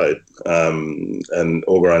learn my trade, and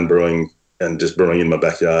all grain brewing and just brewing in my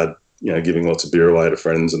backyard, giving lots of beer away to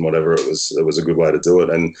friends and whatever. It was a good way to do it.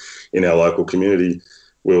 And in our local community,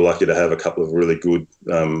 we were lucky to have a couple of really good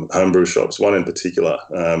homebrew shops. One in particular,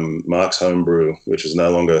 Mark's Homebrew, which is no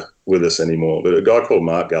longer with us anymore, but a guy called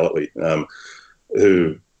Mark Gallatley,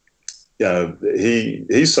 who,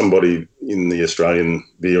 he's somebody in the Australian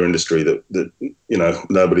beer industry that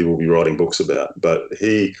nobody will be writing books about, but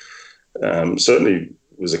he certainly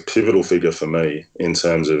was a pivotal figure for me in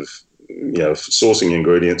terms of sourcing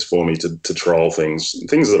ingredients for me to trial things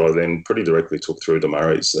that I then pretty directly took through to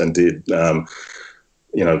Murray's and did,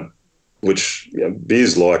 which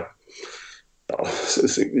beers like,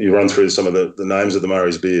 you run through some of the names of the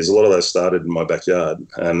Murray's beers. A lot of those started in my backyard,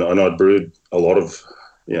 and I'd brewed a lot of,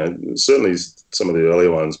 certainly some of the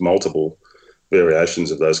earlier ones, multiple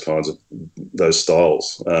variations of those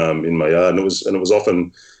styles in my yard, and it was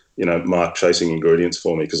often, Mark chasing ingredients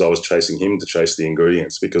for me because I was chasing him to chase the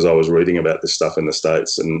ingredients because I was reading about this stuff in the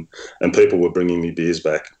States, and people were bringing me beers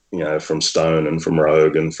back, from Stone and from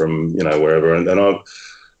Rogue and from wherever, and I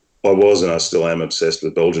was and I still am obsessed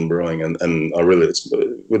with Belgian brewing, and I really, it's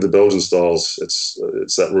with the Belgian styles, it's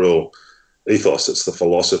that real ethos. It's the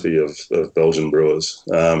philosophy of Belgian brewers.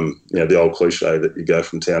 The old cliche that you go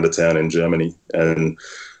from town to town in Germany, and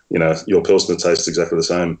your Pilsner tastes exactly the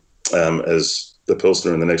same as the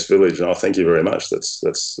Pilsner in the next village. And thank you very much. That's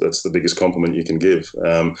the biggest compliment you can give.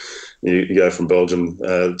 You go from Belgium,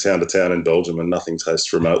 town to town in Belgium, and nothing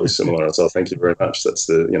tastes remotely similar. So thank you very much. That's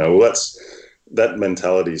that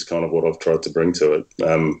mentality is kind of what I've tried to bring to it,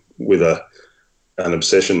 with an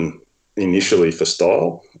obsession initially for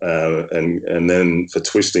style, and then for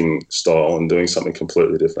twisting style and doing something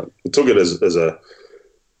completely different. We took it as a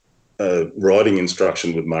writing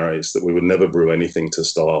instruction with Murray's that we would never brew anything to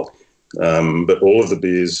style, but all of the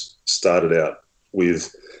beers started out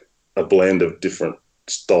with a blend of different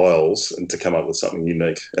styles and to come up with something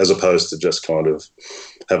unique, as opposed to just kind of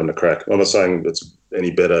having a crack. I'm not saying it's any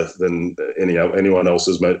better than anyone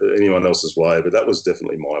else's way, but that was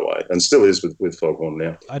definitely my way, and still is with Foghorn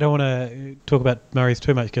now. I don't want to talk about Murray's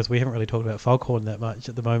too much because we haven't really talked about Foghorn that much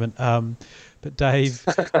at the moment. But Dave,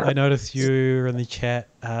 I noticed you're in the chat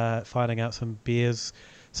finding out some beers.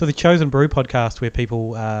 So the Chosen Brew podcast, where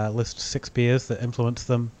people list 6 beers that influence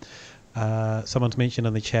them. Someone's mentioned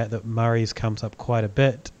in the chat that Murray's comes up quite a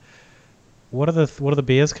bit. What are the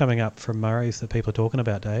beers coming up from Murray's that people are talking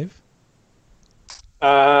about, Dave?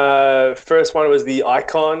 First one was the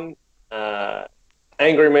Icon,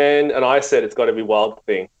 Angry Man, and I said it's got to be Wild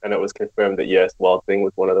Thing, and it was confirmed that yes, Wild Thing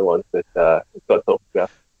was one of the ones that got talked about.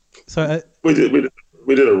 So we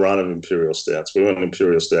did a run of Imperial Stouts. We went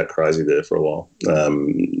Imperial Stout crazy there for a while.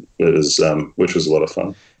 Which was a lot of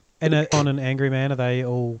fun. And on an Angry Man, are they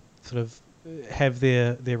all sort of have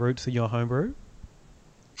their roots in your homebrew?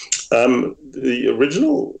 The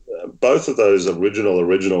original, both of those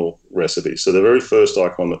original recipes. So the very first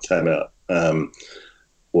Icon that came out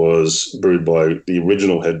was brewed by the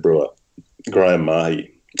original head brewer, Graham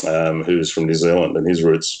Mahi, who's from New Zealand, and his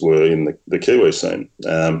roots were in the Kiwi scene.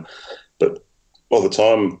 But by the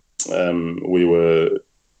time we were,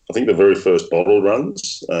 I think the very first bottle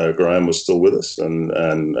runs, Graham was still with us and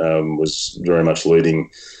was very much leading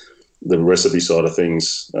the recipe side of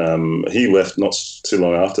things. He left not too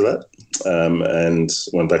long after that and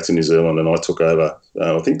went back to New Zealand, and I took over.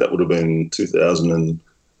 I think that would have been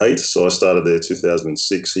 2008. So I started there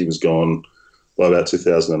 2006. He was gone by about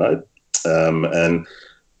 2008. And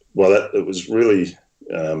by that, it was really,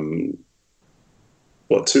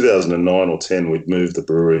 2009 or 10, we'd moved the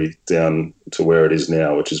brewery down to where it is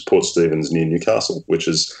now, which is Port Stephens near Newcastle, which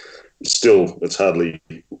is it's hardly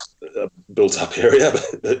a built-up area,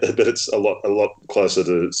 but it's a lot closer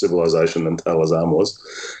to civilization than Taylor's Arm was,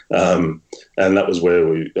 and that was where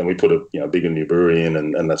we put a bigger new brewery in,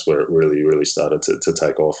 and that's where it really started to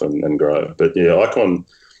take off and grow. But yeah, Icon,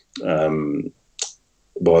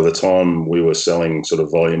 by the time we were selling sort of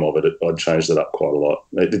volume of it, I'd changed it up quite a lot.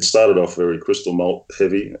 It started off very crystal malt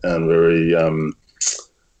heavy and very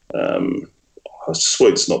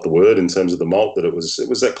sweet's not the word in terms of the malt, but it was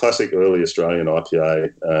that classic early Australian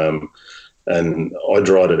IPA, and I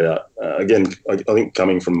dried it out. Again, I think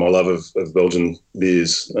coming from my love of Belgian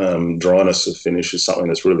beers, dryness of finish is something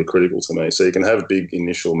that's really critical to me. So you can have big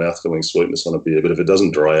initial mouth-filling sweetness on a beer, but if it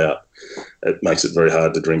doesn't dry out, it makes it very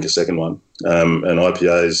hard to drink a second one. And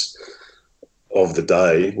IPAs of the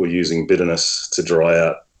day were using bitterness to dry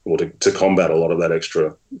out or to combat a lot of that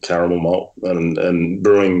extra caramel malt. And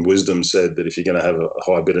brewing wisdom said that if you're going to have a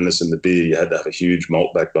high bitterness in the beer, you had to have a huge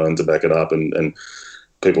malt backbone to back it up, and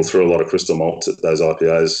people threw a lot of crystal malts at those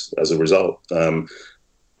IPAs as a result. I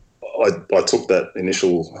took that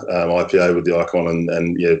initial IPA with the Icon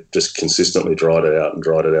and just consistently dried it out.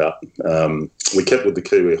 We kept with the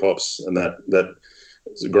Kiwi hops, and that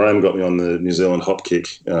Graham got me on the New Zealand hop kick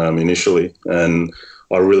initially, and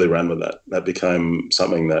I really ran with that. That became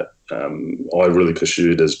something that I really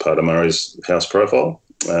pursued as part of Murray's house profile.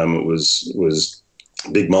 It was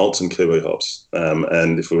big malts and Kiwi hops,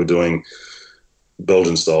 and if we were doing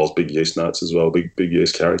Belgian styles, big yeast notes as well, big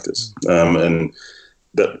yeast characters, and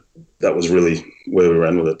that was really where we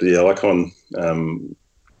ran with it. But yeah, Icon, I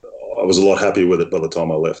was a lot happier with it by the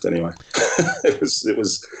time I left. Anyway, it was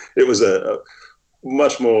a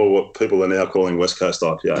much more what people are now calling West Coast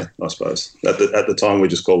IPA, I suppose. At the time, we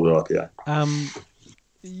just called it IPA.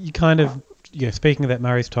 You kind of, speaking of that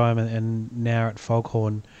Murray's time and now at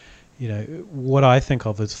Foghorn, what I think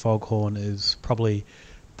of as Foghorn is probably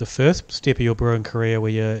the first step of your brewing career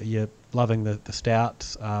where you're loving the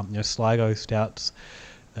stouts, Sligo stouts,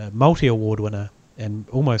 multi-award winner, and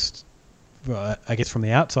almost, I guess from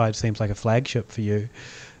the outside, seems like a flagship for you.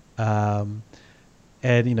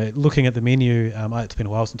 And looking at the menu, it's been a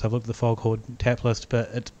while since I've looked at the Foghorn tap list, but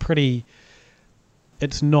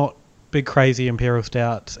it's not big crazy imperial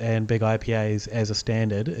stouts and big IPAs as a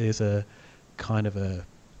standard. It is a kind of a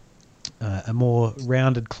more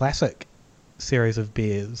rounded classic series of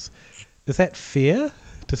beers. Is that fair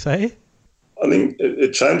to say? I think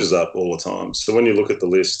it changes up all the time. So when you look at the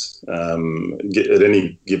list, at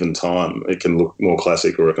any given time, it can look more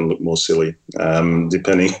classic or it can look more silly,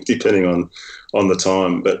 depending on the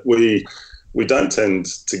time. But we don't tend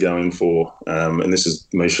to go in for, and this is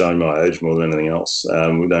me showing my age more than anything else,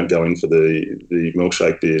 we don't go in for the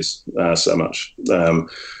milkshake beers so much. I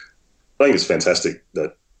think it's fantastic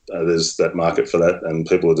that there's that market for that, and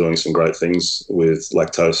people are doing some great things with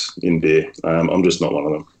lactose in beer. I'm just not one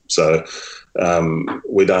of them. So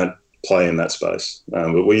we don't play in that space.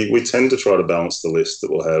 But we tend to try to balance the list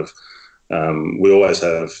that we'll have. We always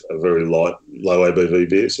have a very low ABV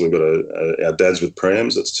beer. So we've got our Dad's with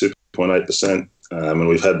Prams, that's 2.8%, and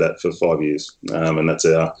we've had that for 5 years. And that's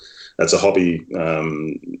a hoppy,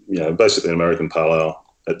 basically an American pale ale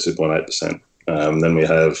at 2.8%. Then we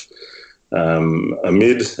have a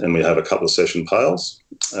mid, and we have a couple of session pales.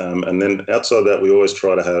 And then outside that, we always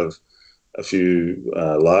try to have a few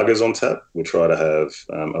lagers on tap. We try to have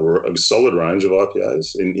a solid range of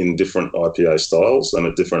IPAs in different IPA styles and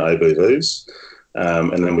at different ABVs.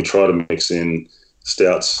 And then we try to mix in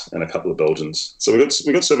stouts and a couple of Belgians. So we got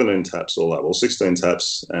 17 taps all up, or 16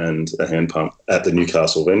 taps and a hand pump at the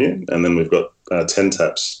Newcastle venue. And then we've got 10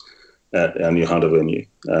 taps at our New Hunter venue.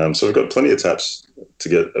 So we've got plenty of taps to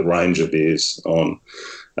get a range of beers on.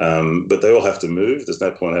 But they all have to move. There's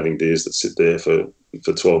no point having beers that sit there for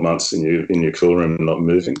 12 months in your cool room and not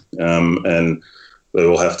moving. And they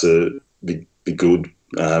all have to be good.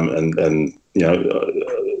 And you've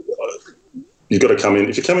got to come in.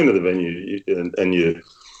 If you come into the venue and you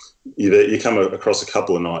come across a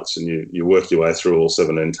couple of nights and you work your way through all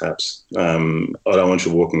 17 taps, I don't want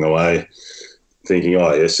you walking away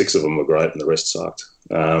thinking, 6 of them were great and the rest sucked.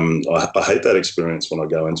 I hate that experience when I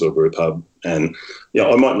go into a brew pub and,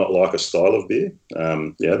 I might not like a style of beer.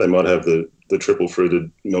 They might have the triple fruited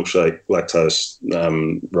milkshake, lactose,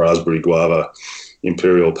 raspberry guava,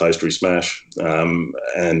 imperial pastry smash,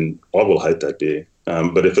 and I will hate that beer.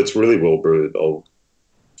 But if it's really well brewed, I'll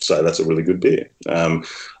say that's a really good beer. I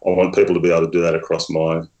want people to be able to do that across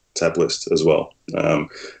my tap list as well.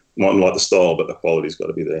 Mightn't like the style, but the quality's got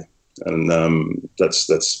to be there. And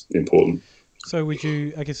that's important. So would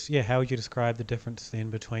you, how would you describe the difference then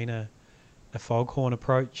between a Foghorn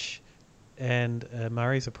approach and a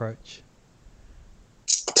Murray's approach?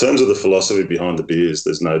 In terms of the philosophy behind the beers,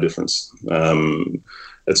 there's no difference.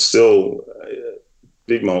 It's still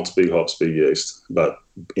big malts, big hops, big yeast, but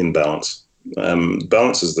in balance.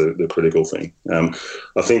 Balance is the critical thing.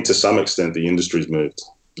 I think to some extent the industry's moved.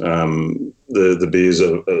 The beers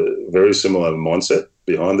are a very similar mindset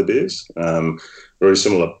behind the beers, very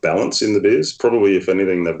similar balance in the beers. Probably, if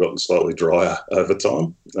anything, they've gotten slightly drier over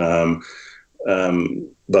time.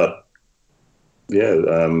 But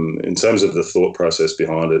in terms of the thought process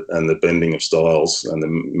behind it and the bending of styles and the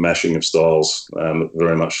mashing of styles,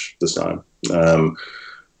 very much the same.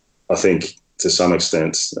 I think to some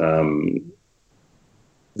extent,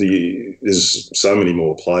 there's so many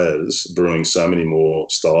more players brewing so many more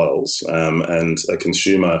styles, and a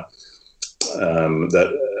consumer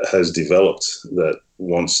that has developed that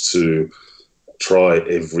wants to try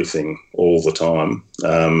everything all the time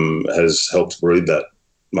has helped breed that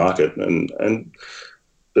market, and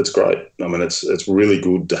it's great. I mean, it's really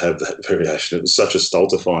good to have that variation. It's such a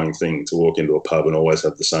stultifying thing to walk into a pub and always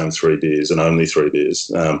have the same 3 beers and only 3 beers.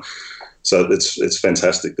 So it's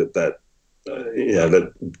fantastic that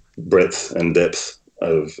breadth and depth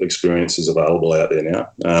of experience is available out there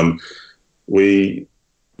now. We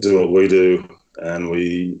do what we do, and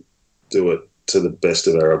we do it to the best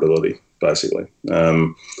of our ability, basically.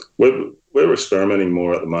 We're experimenting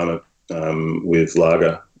more at the moment with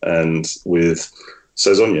lager and with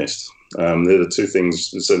saison yeast. They're the two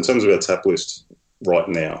things. So in terms of our tap list right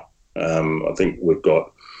now, I think we've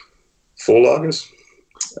got 4 lagers,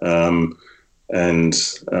 and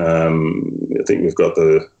I think we've got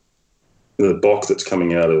the bock that's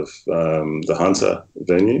coming out of the Hunter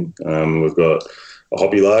venue. We've got a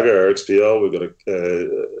hoppy lager, our XPL. We've got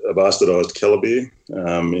a bastardised Keller beer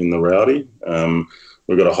in the Rowdy.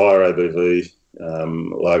 We've got a higher ABV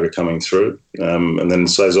lager coming through. And then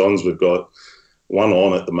saisons, we've got one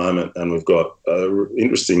on at the moment, and we've got an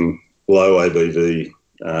interesting low ABV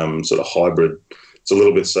sort of hybrid. It's a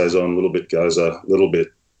little bit saison, a little bit goza, a little bit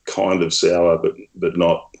kind of sour, but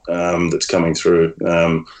not, that's coming through.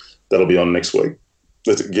 That'll be on next week.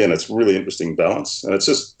 But again, it's really interesting balance, and it's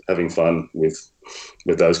just having fun with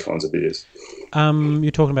those kinds of beers.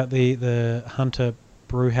 You're talking about the Hunter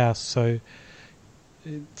Brewhouse. So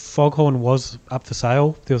Foghorn was up for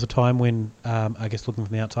sale. There was a time when, I guess looking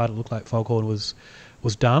from the outside, it looked like Foghorn was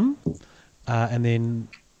done. And then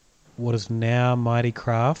what is now Mighty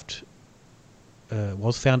Craft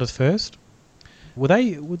was Founders First.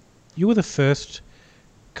 You were the first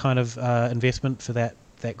kind of investment for that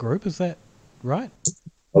group, is that right?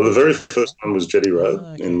 Well, the very first one was Jetty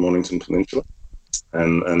Road in Mornington Peninsula,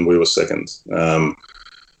 and we were second.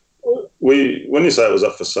 When you say it was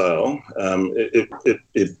up for sale, it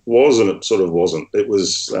was and it sort of wasn't. It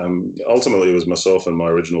was ultimately it was myself and my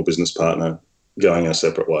original business partner going our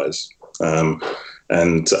separate ways,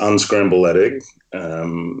 and to unscramble that egg,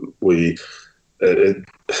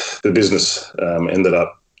 the business ended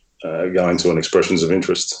up going to an expressions of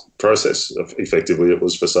interest process. Effectively, it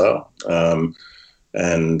was for sale, but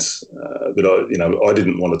I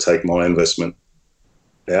didn't want to take my investment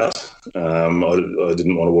out. I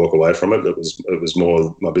didn't want to walk away from it. It was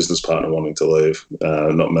more my business partner wanting to leave,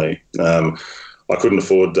 not me. I couldn't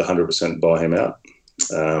afford to 100% buy him out,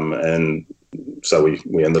 and so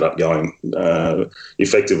we ended up going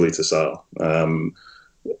effectively to sale.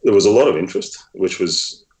 There was a lot of interest, which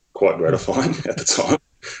was quite gratifying at the time,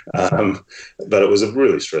 but it was a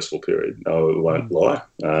really stressful period. I won't lie.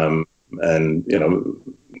 And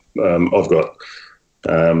I've got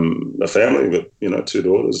a family, but 2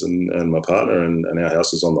 daughters and my partner, and our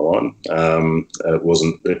house is on the line. It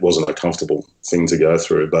wasn't a comfortable thing to go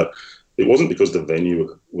through, but it wasn't because the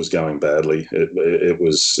venue was going badly. It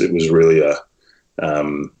was really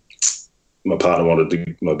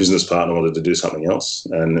my business partner wanted to do something else,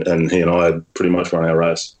 and he and I had pretty much run our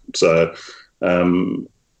race. So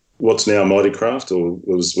what's now Mighty Craft, or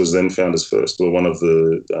was then Founders First, were one of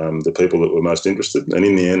the people that were most interested, and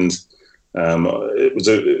in the end, it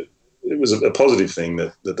was a positive thing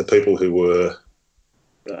that the people who were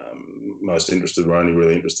most interested were only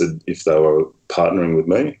really interested if they were partnering with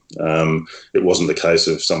me. It wasn't the case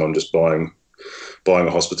of someone just buying a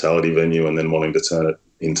hospitality venue and then wanting to turn it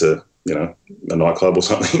into a nightclub or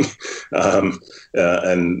something. And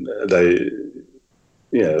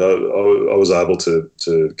I was able to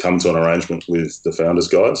come to an arrangement with the Founders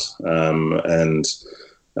guys, and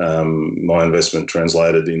my investment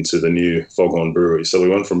translated into the new Foghorn Brewery. So we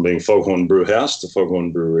went from being Foghorn Brewhouse to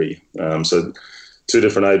Foghorn Brewery. So 2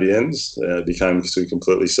 different ABNs became 2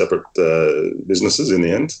 completely separate businesses in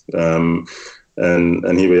the end.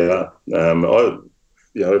 And here we are.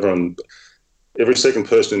 Every second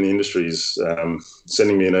person in the industry is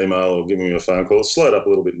sending me an email or giving me a phone call. It's slowed up a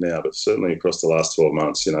little bit now, but certainly across the last 12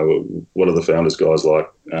 months, what are the Founders guys like?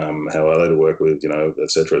 How are they to work with? Et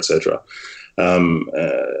cetera, et cetera.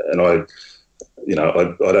 And I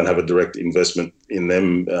don't have a direct investment in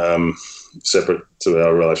them, separate to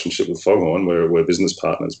our relationship with Foghorn. We're business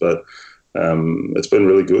partners, but it's been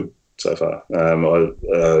really good so far.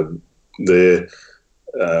 They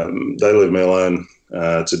leave me alone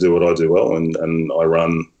to do what I do well, and I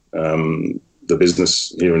run the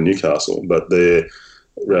business here in Newcastle. But they're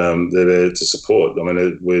there to support. I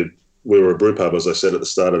mean, we were a brew pub, as I said at the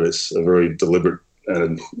start of this, a very deliberate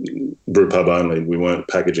brew pub only. We weren't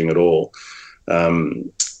packaging at all.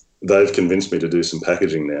 They've convinced me to do some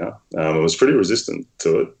packaging now. I was pretty resistant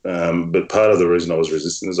to it, but part of the reason I was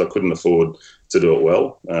resistant is I couldn't afford to do it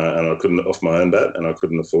well, and I couldn't off my own bat, and I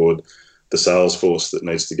couldn't afford the sales force that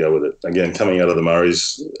needs to go with it. Again, coming out of the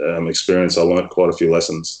Murray's experience, I learnt quite a few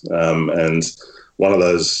lessons, and one of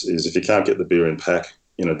those is if you can't get the beer in pack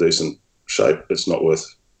in a decent shape, it's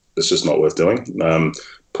just not worth doing.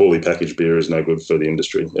 Poorly packaged beer is no good for the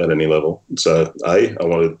industry at any level. So A, I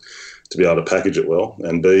wanted to be able to package it well,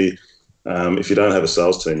 and B, if you don't have a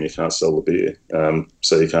sales team, you can't sell the beer,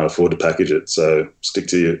 so you can't afford to package it. So stick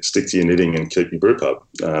to your knitting and keep your brew pub.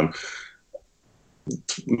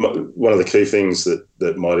 One of the key things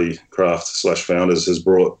that Mighty Craft / Founders has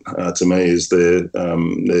brought to me is their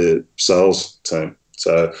sales team.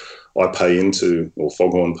 So I pay into, or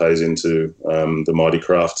Foghorn pays into, the Mighty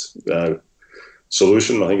Craft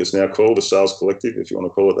solution. I think it's now called a sales collective, if you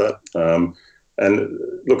want to call it that. And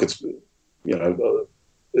look, it's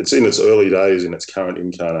it's in its early days in its current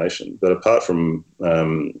incarnation. But apart from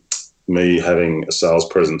me having a sales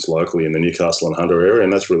presence locally in the Newcastle and Hunter area,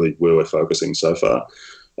 and that's really where we're focusing so far,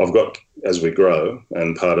 I've got, as we grow,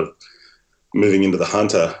 and part of moving into the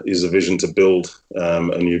Hunter is a vision to build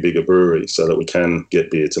a new bigger brewery so that we can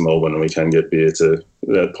get beer to Melbourne and we can get beer to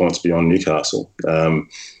points beyond Newcastle,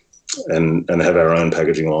 and have our own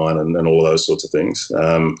packaging line and all of those sorts of things.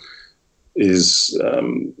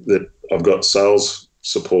 That I've got sales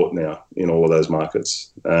support now in all of those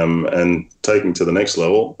markets, and taking to the next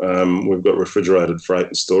level, we've got refrigerated freight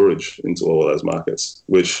and storage into all of those markets,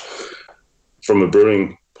 which from a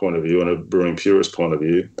brewing point of view and a brewing purist point of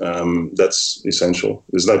view, that's essential.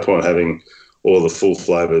 There's no point having all the full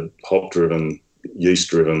flavoured, hop-driven,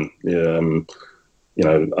 yeast-driven,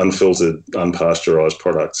 unfiltered, unpasteurised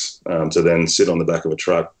products to then sit on the back of a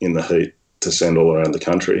truck in the heat to send all around the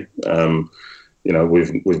country.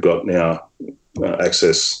 We've got now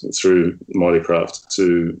access through Mighty Craft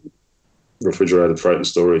to refrigerated freight and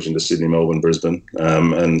storage into Sydney, Melbourne, Brisbane,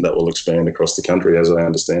 and that will expand across the country as I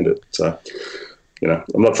understand it. So,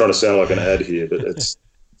 I'm not trying to sound like an ad here, but it's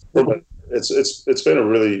been a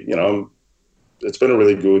really, it's been a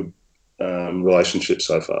really good relationship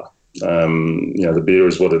so far. The beer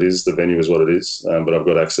is what it is, the venue is what it is, but I've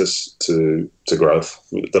got access to growth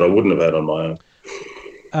that I wouldn't have had on my own.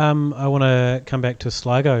 I want to come back to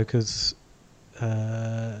Sligo because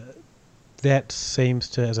that seems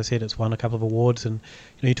to, as I said, it's won a couple of awards, and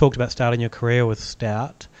you talked about starting your career with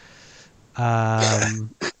Stout in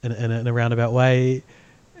a roundabout way.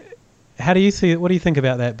 How do you see it? What do you think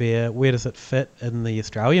about that beer? Where does it fit in the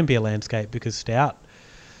Australian beer landscape? Because Stout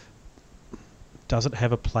doesn't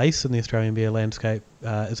have a place in the Australian beer landscape.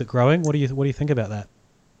 Is it growing? What do you think about that?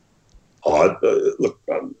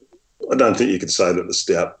 I don't think you could say that the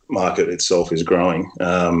stout market itself is growing,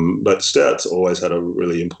 but stout's always had a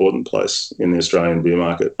really important place in the Australian beer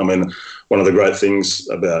market. I mean, one of the great things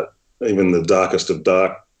about even the darkest of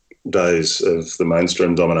dark days of the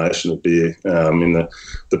mainstream domination of beer in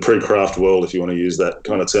the pre-craft world, if you want to use that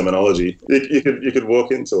kind of terminology, you could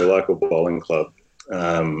walk into a local bowling club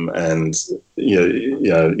and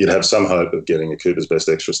you'd have some hope of getting a Cooper's Best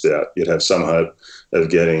Extra Stout. You'd have some hope of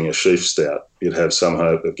getting a Sheaf Stout. You'd have some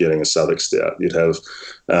hope of getting a Southwark Stout. You'd have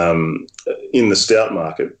in the stout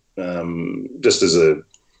market, just as a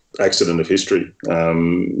accident of history,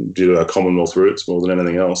 due to our Commonwealth roots more than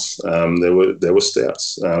anything else, there were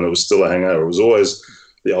stouts. It was still a hangover. It was always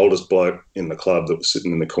the oldest bloke in the club that was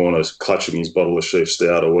sitting in the corner clutching his bottle of Sheaf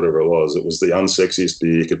Stout or whatever it was. It was the unsexiest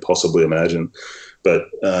beer you could possibly imagine. But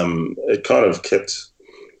it kind of kept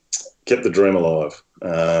the dream alive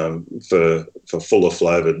for fuller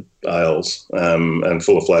flavoured ales and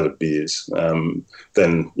fuller flavoured beers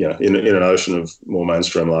than in an ocean of more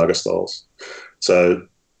mainstream lager styles. So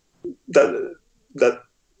that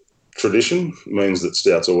tradition means that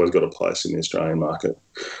stout's always got a place in the Australian market.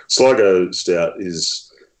 Sligo Stout is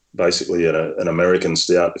basically an American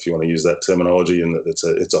stout, if you want to use that terminology, and it's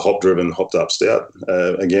a hop-driven, hopped-up stout.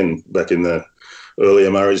 Again, back in the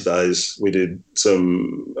earlier Murray's days, we did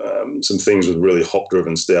some things with really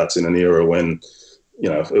hop-driven stouts in an era when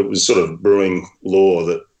it was sort of brewing law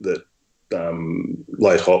that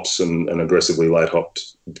late hops and aggressively late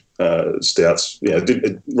hopped stouts,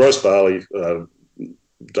 roast barley,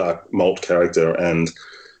 dark malt character and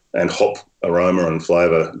hop aroma and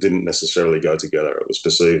flavour didn't necessarily go together. It was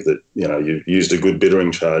perceived that you used a good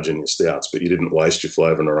bittering charge in your stouts, but you didn't waste your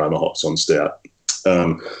flavour and aroma hops on stout.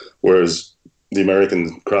 Whereas the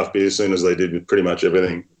American craft beer, as soon as they did with pretty much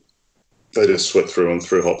everything, they just swept through and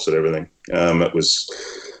threw hops at everything. It was,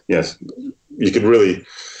 you could really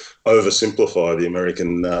oversimplify the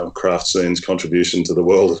American craft scene's contribution to the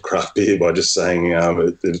world of craft beer by just saying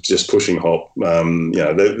it's just pushing hop.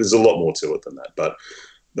 There's a lot more to it than that, but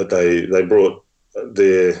they brought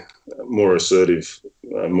their more assertive,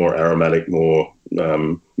 more aromatic, more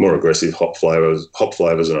aggressive hop flavors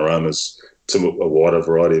and aromas to a wider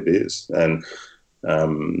variety of beers. And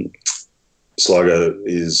Sligo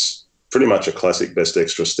is pretty much a classic best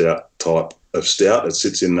extra stout type of stout. It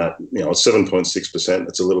sits in that, it's 7.6%.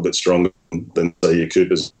 It's a little bit stronger than, say, your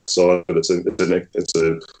Cooper's side, but it's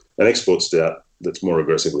an export stout that's more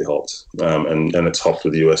aggressively hopped, and it's hopped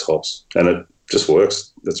with US hops, and it just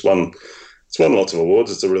works. It's won lots of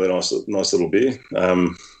awards. It's a really nice little beer.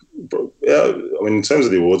 In terms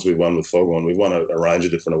of the awards we've won with Foghorn, we've won a range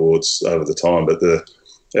of different awards over the time, but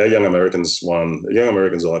our Young Americans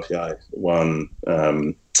IPA won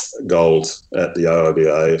gold at the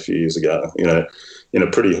OIBA a few years ago, in a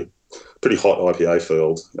pretty hot IPA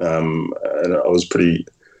field, and I was pretty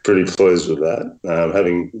pleased with that.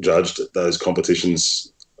 Having judged those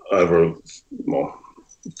competitions over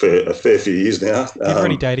a fair few years now. You've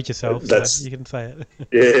already dated yourself, so you can say it.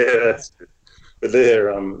 Yeah, that's good. But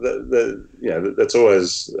that's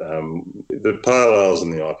always the pale ales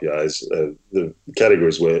and the IPAs are the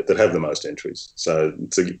categories that have the most entries. So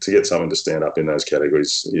to get something to stand up in those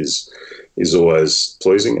categories is always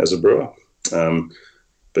pleasing as a brewer.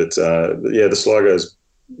 The Sligo is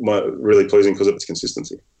really pleasing because of its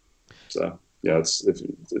consistency. So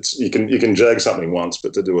it's you can jag something once,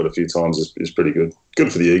 but to do it a few times is pretty good.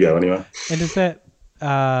 Good for the ego anyway. And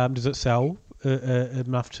does it sell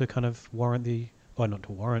enough to kind of warrant not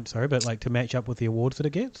to warrant, but like to match up with the awards that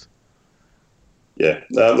it gets? Yeah.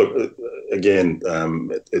 Look, again,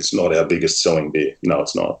 it's not our biggest selling beer. No,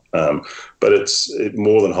 it's not. But it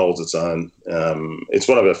more than holds its own. It's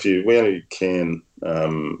one of our few. We only can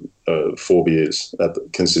 4 beers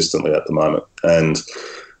consistently at the moment, and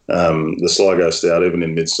the Sligo Stout, even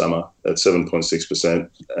in midsummer, at 7.6%,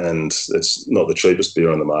 and it's not the cheapest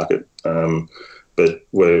beer on the market. But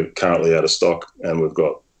we're currently out of stock, and we've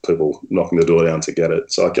got people knocking the door down to get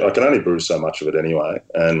it. So I can only brew so much of it anyway.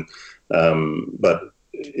 And but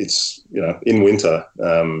it's in winter,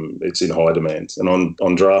 it's in high demand, and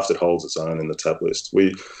on draft it holds its own in the tap list.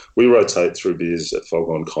 We rotate through beers at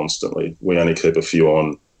Foghorn constantly. We only keep a few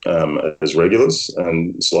on as regulars,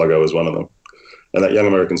 and Sligo is one of them. And that Young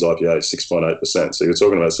Americans IPA is 6.8%. So you're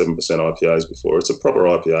talking about 7% IPAs before. It's a proper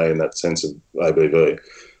IPA in that sense of ABV.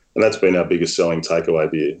 And that's been our biggest selling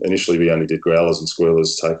takeaway beer. Initially, we only did growlers and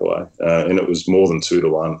squealers takeaway, and it was more than 2 to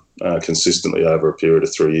 1 consistently over a period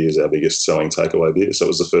of 3 years, our biggest selling takeaway beer. So it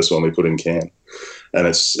was the first one we put in can, and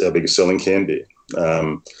it's our biggest selling can beer.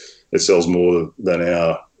 It sells more than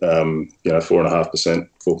our 4.5%,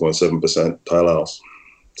 4.7% pale ales.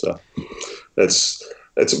 So it's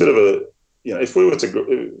a bit of a, if we were to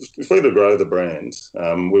grow the brand,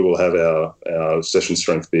 we will have our session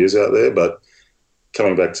strength beers out there, but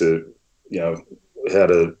coming back to, how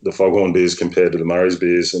the Foghorn beers compared to the Murray's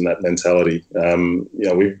beers and that mentality,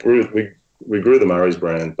 we grew the Murray's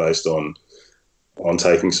brand based on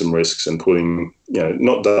taking some risks and putting,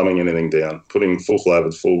 not dumbing anything down, putting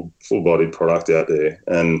full-flavoured, full-bodied product out there.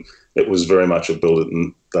 And it was very much a build it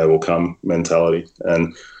and they will come mentality.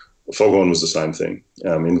 And Foghorn was the same thing.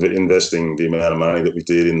 Investing the amount of money that we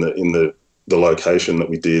did in the location that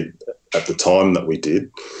we did at the time that we did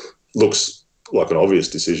looks like an obvious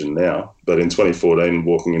decision now, but in 2014,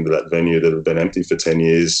 walking into that venue that had been empty for 10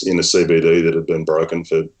 years in a CBD that had been broken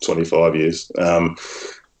for 25 years,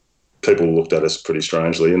 people looked at us pretty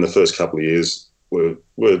strangely. In the first couple of years, we're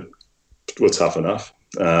tough enough,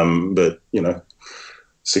 but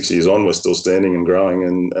 6 years on, we're still standing and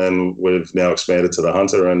growing, and we've now expanded to the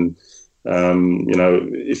Hunter. And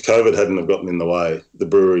if COVID hadn't have gotten in the way, the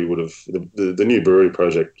brewery would have the new brewery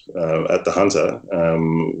project at the Hunter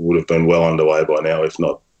would have been well underway by now, if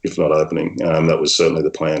not opening. That was certainly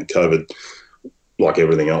the plan. COVID, like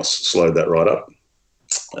everything else, slowed that right up.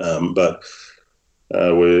 But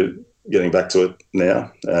we're getting back to it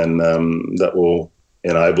now, and that will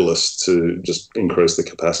enable us to just increase the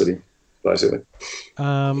capacity, basically.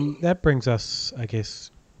 That brings us, I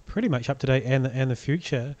guess, pretty much up to date and the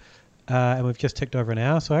future. And we've just ticked over an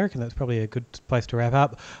hour, so I reckon that's probably a good place to wrap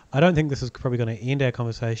up. I don't think this is probably going to end our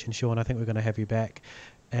conversation, Sean. I think we're going to have you back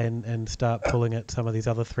and start pulling at some of these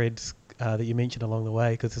other threads that you mentioned along the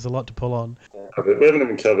way, because there's a lot to pull on. We haven't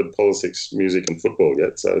even covered politics, music, and football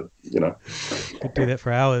yet. So Could do that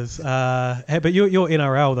for hours. But you're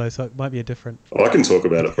NRL though, so it might be a different. I can talk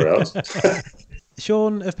about it for hours.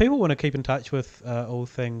 Sean, if people want to keep in touch with all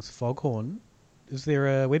things Foghorn, is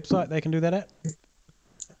there a website they can do that at?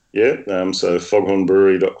 Yeah, so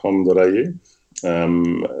foghornbrewery.com.au.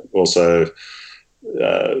 Also,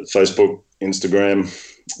 Facebook, Instagram,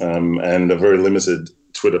 and a very limited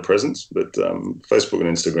Twitter presence, but Facebook and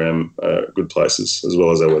Instagram are good places, as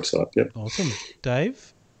well as our website. Yep. Awesome.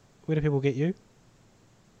 Dave, where do people get you?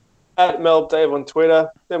 At MelDave on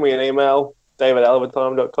Twitter. Send me an email,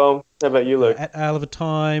 dave@alavatime.com. How about you, Luke? At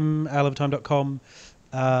alavatime,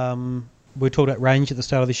 alavatime.com. We talked about range at the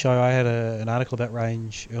start of the show. I had an article about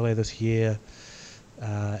range earlier this year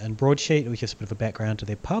in Broadsheet. It was just a bit of a background to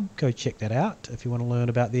their pub. Go check that out if you want to learn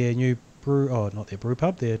about their new not their brew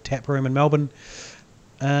pub, their tap room in Melbourne.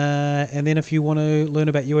 And then if you want to learn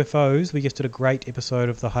about UFOs, we just did a great episode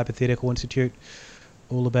of the Hypothetical Institute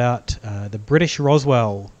all about the British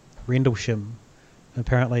Roswell, Rendlesham,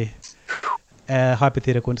 apparently.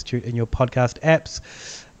 Hypothetical Institute in your podcast apps.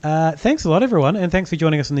 Thanks a lot, everyone, and thanks for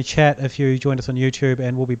joining us in the chat if you joined us on YouTube,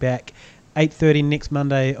 and we'll be back 8:30 next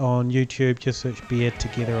Monday on YouTube. Just search Beer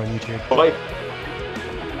Together on YouTube. Bye.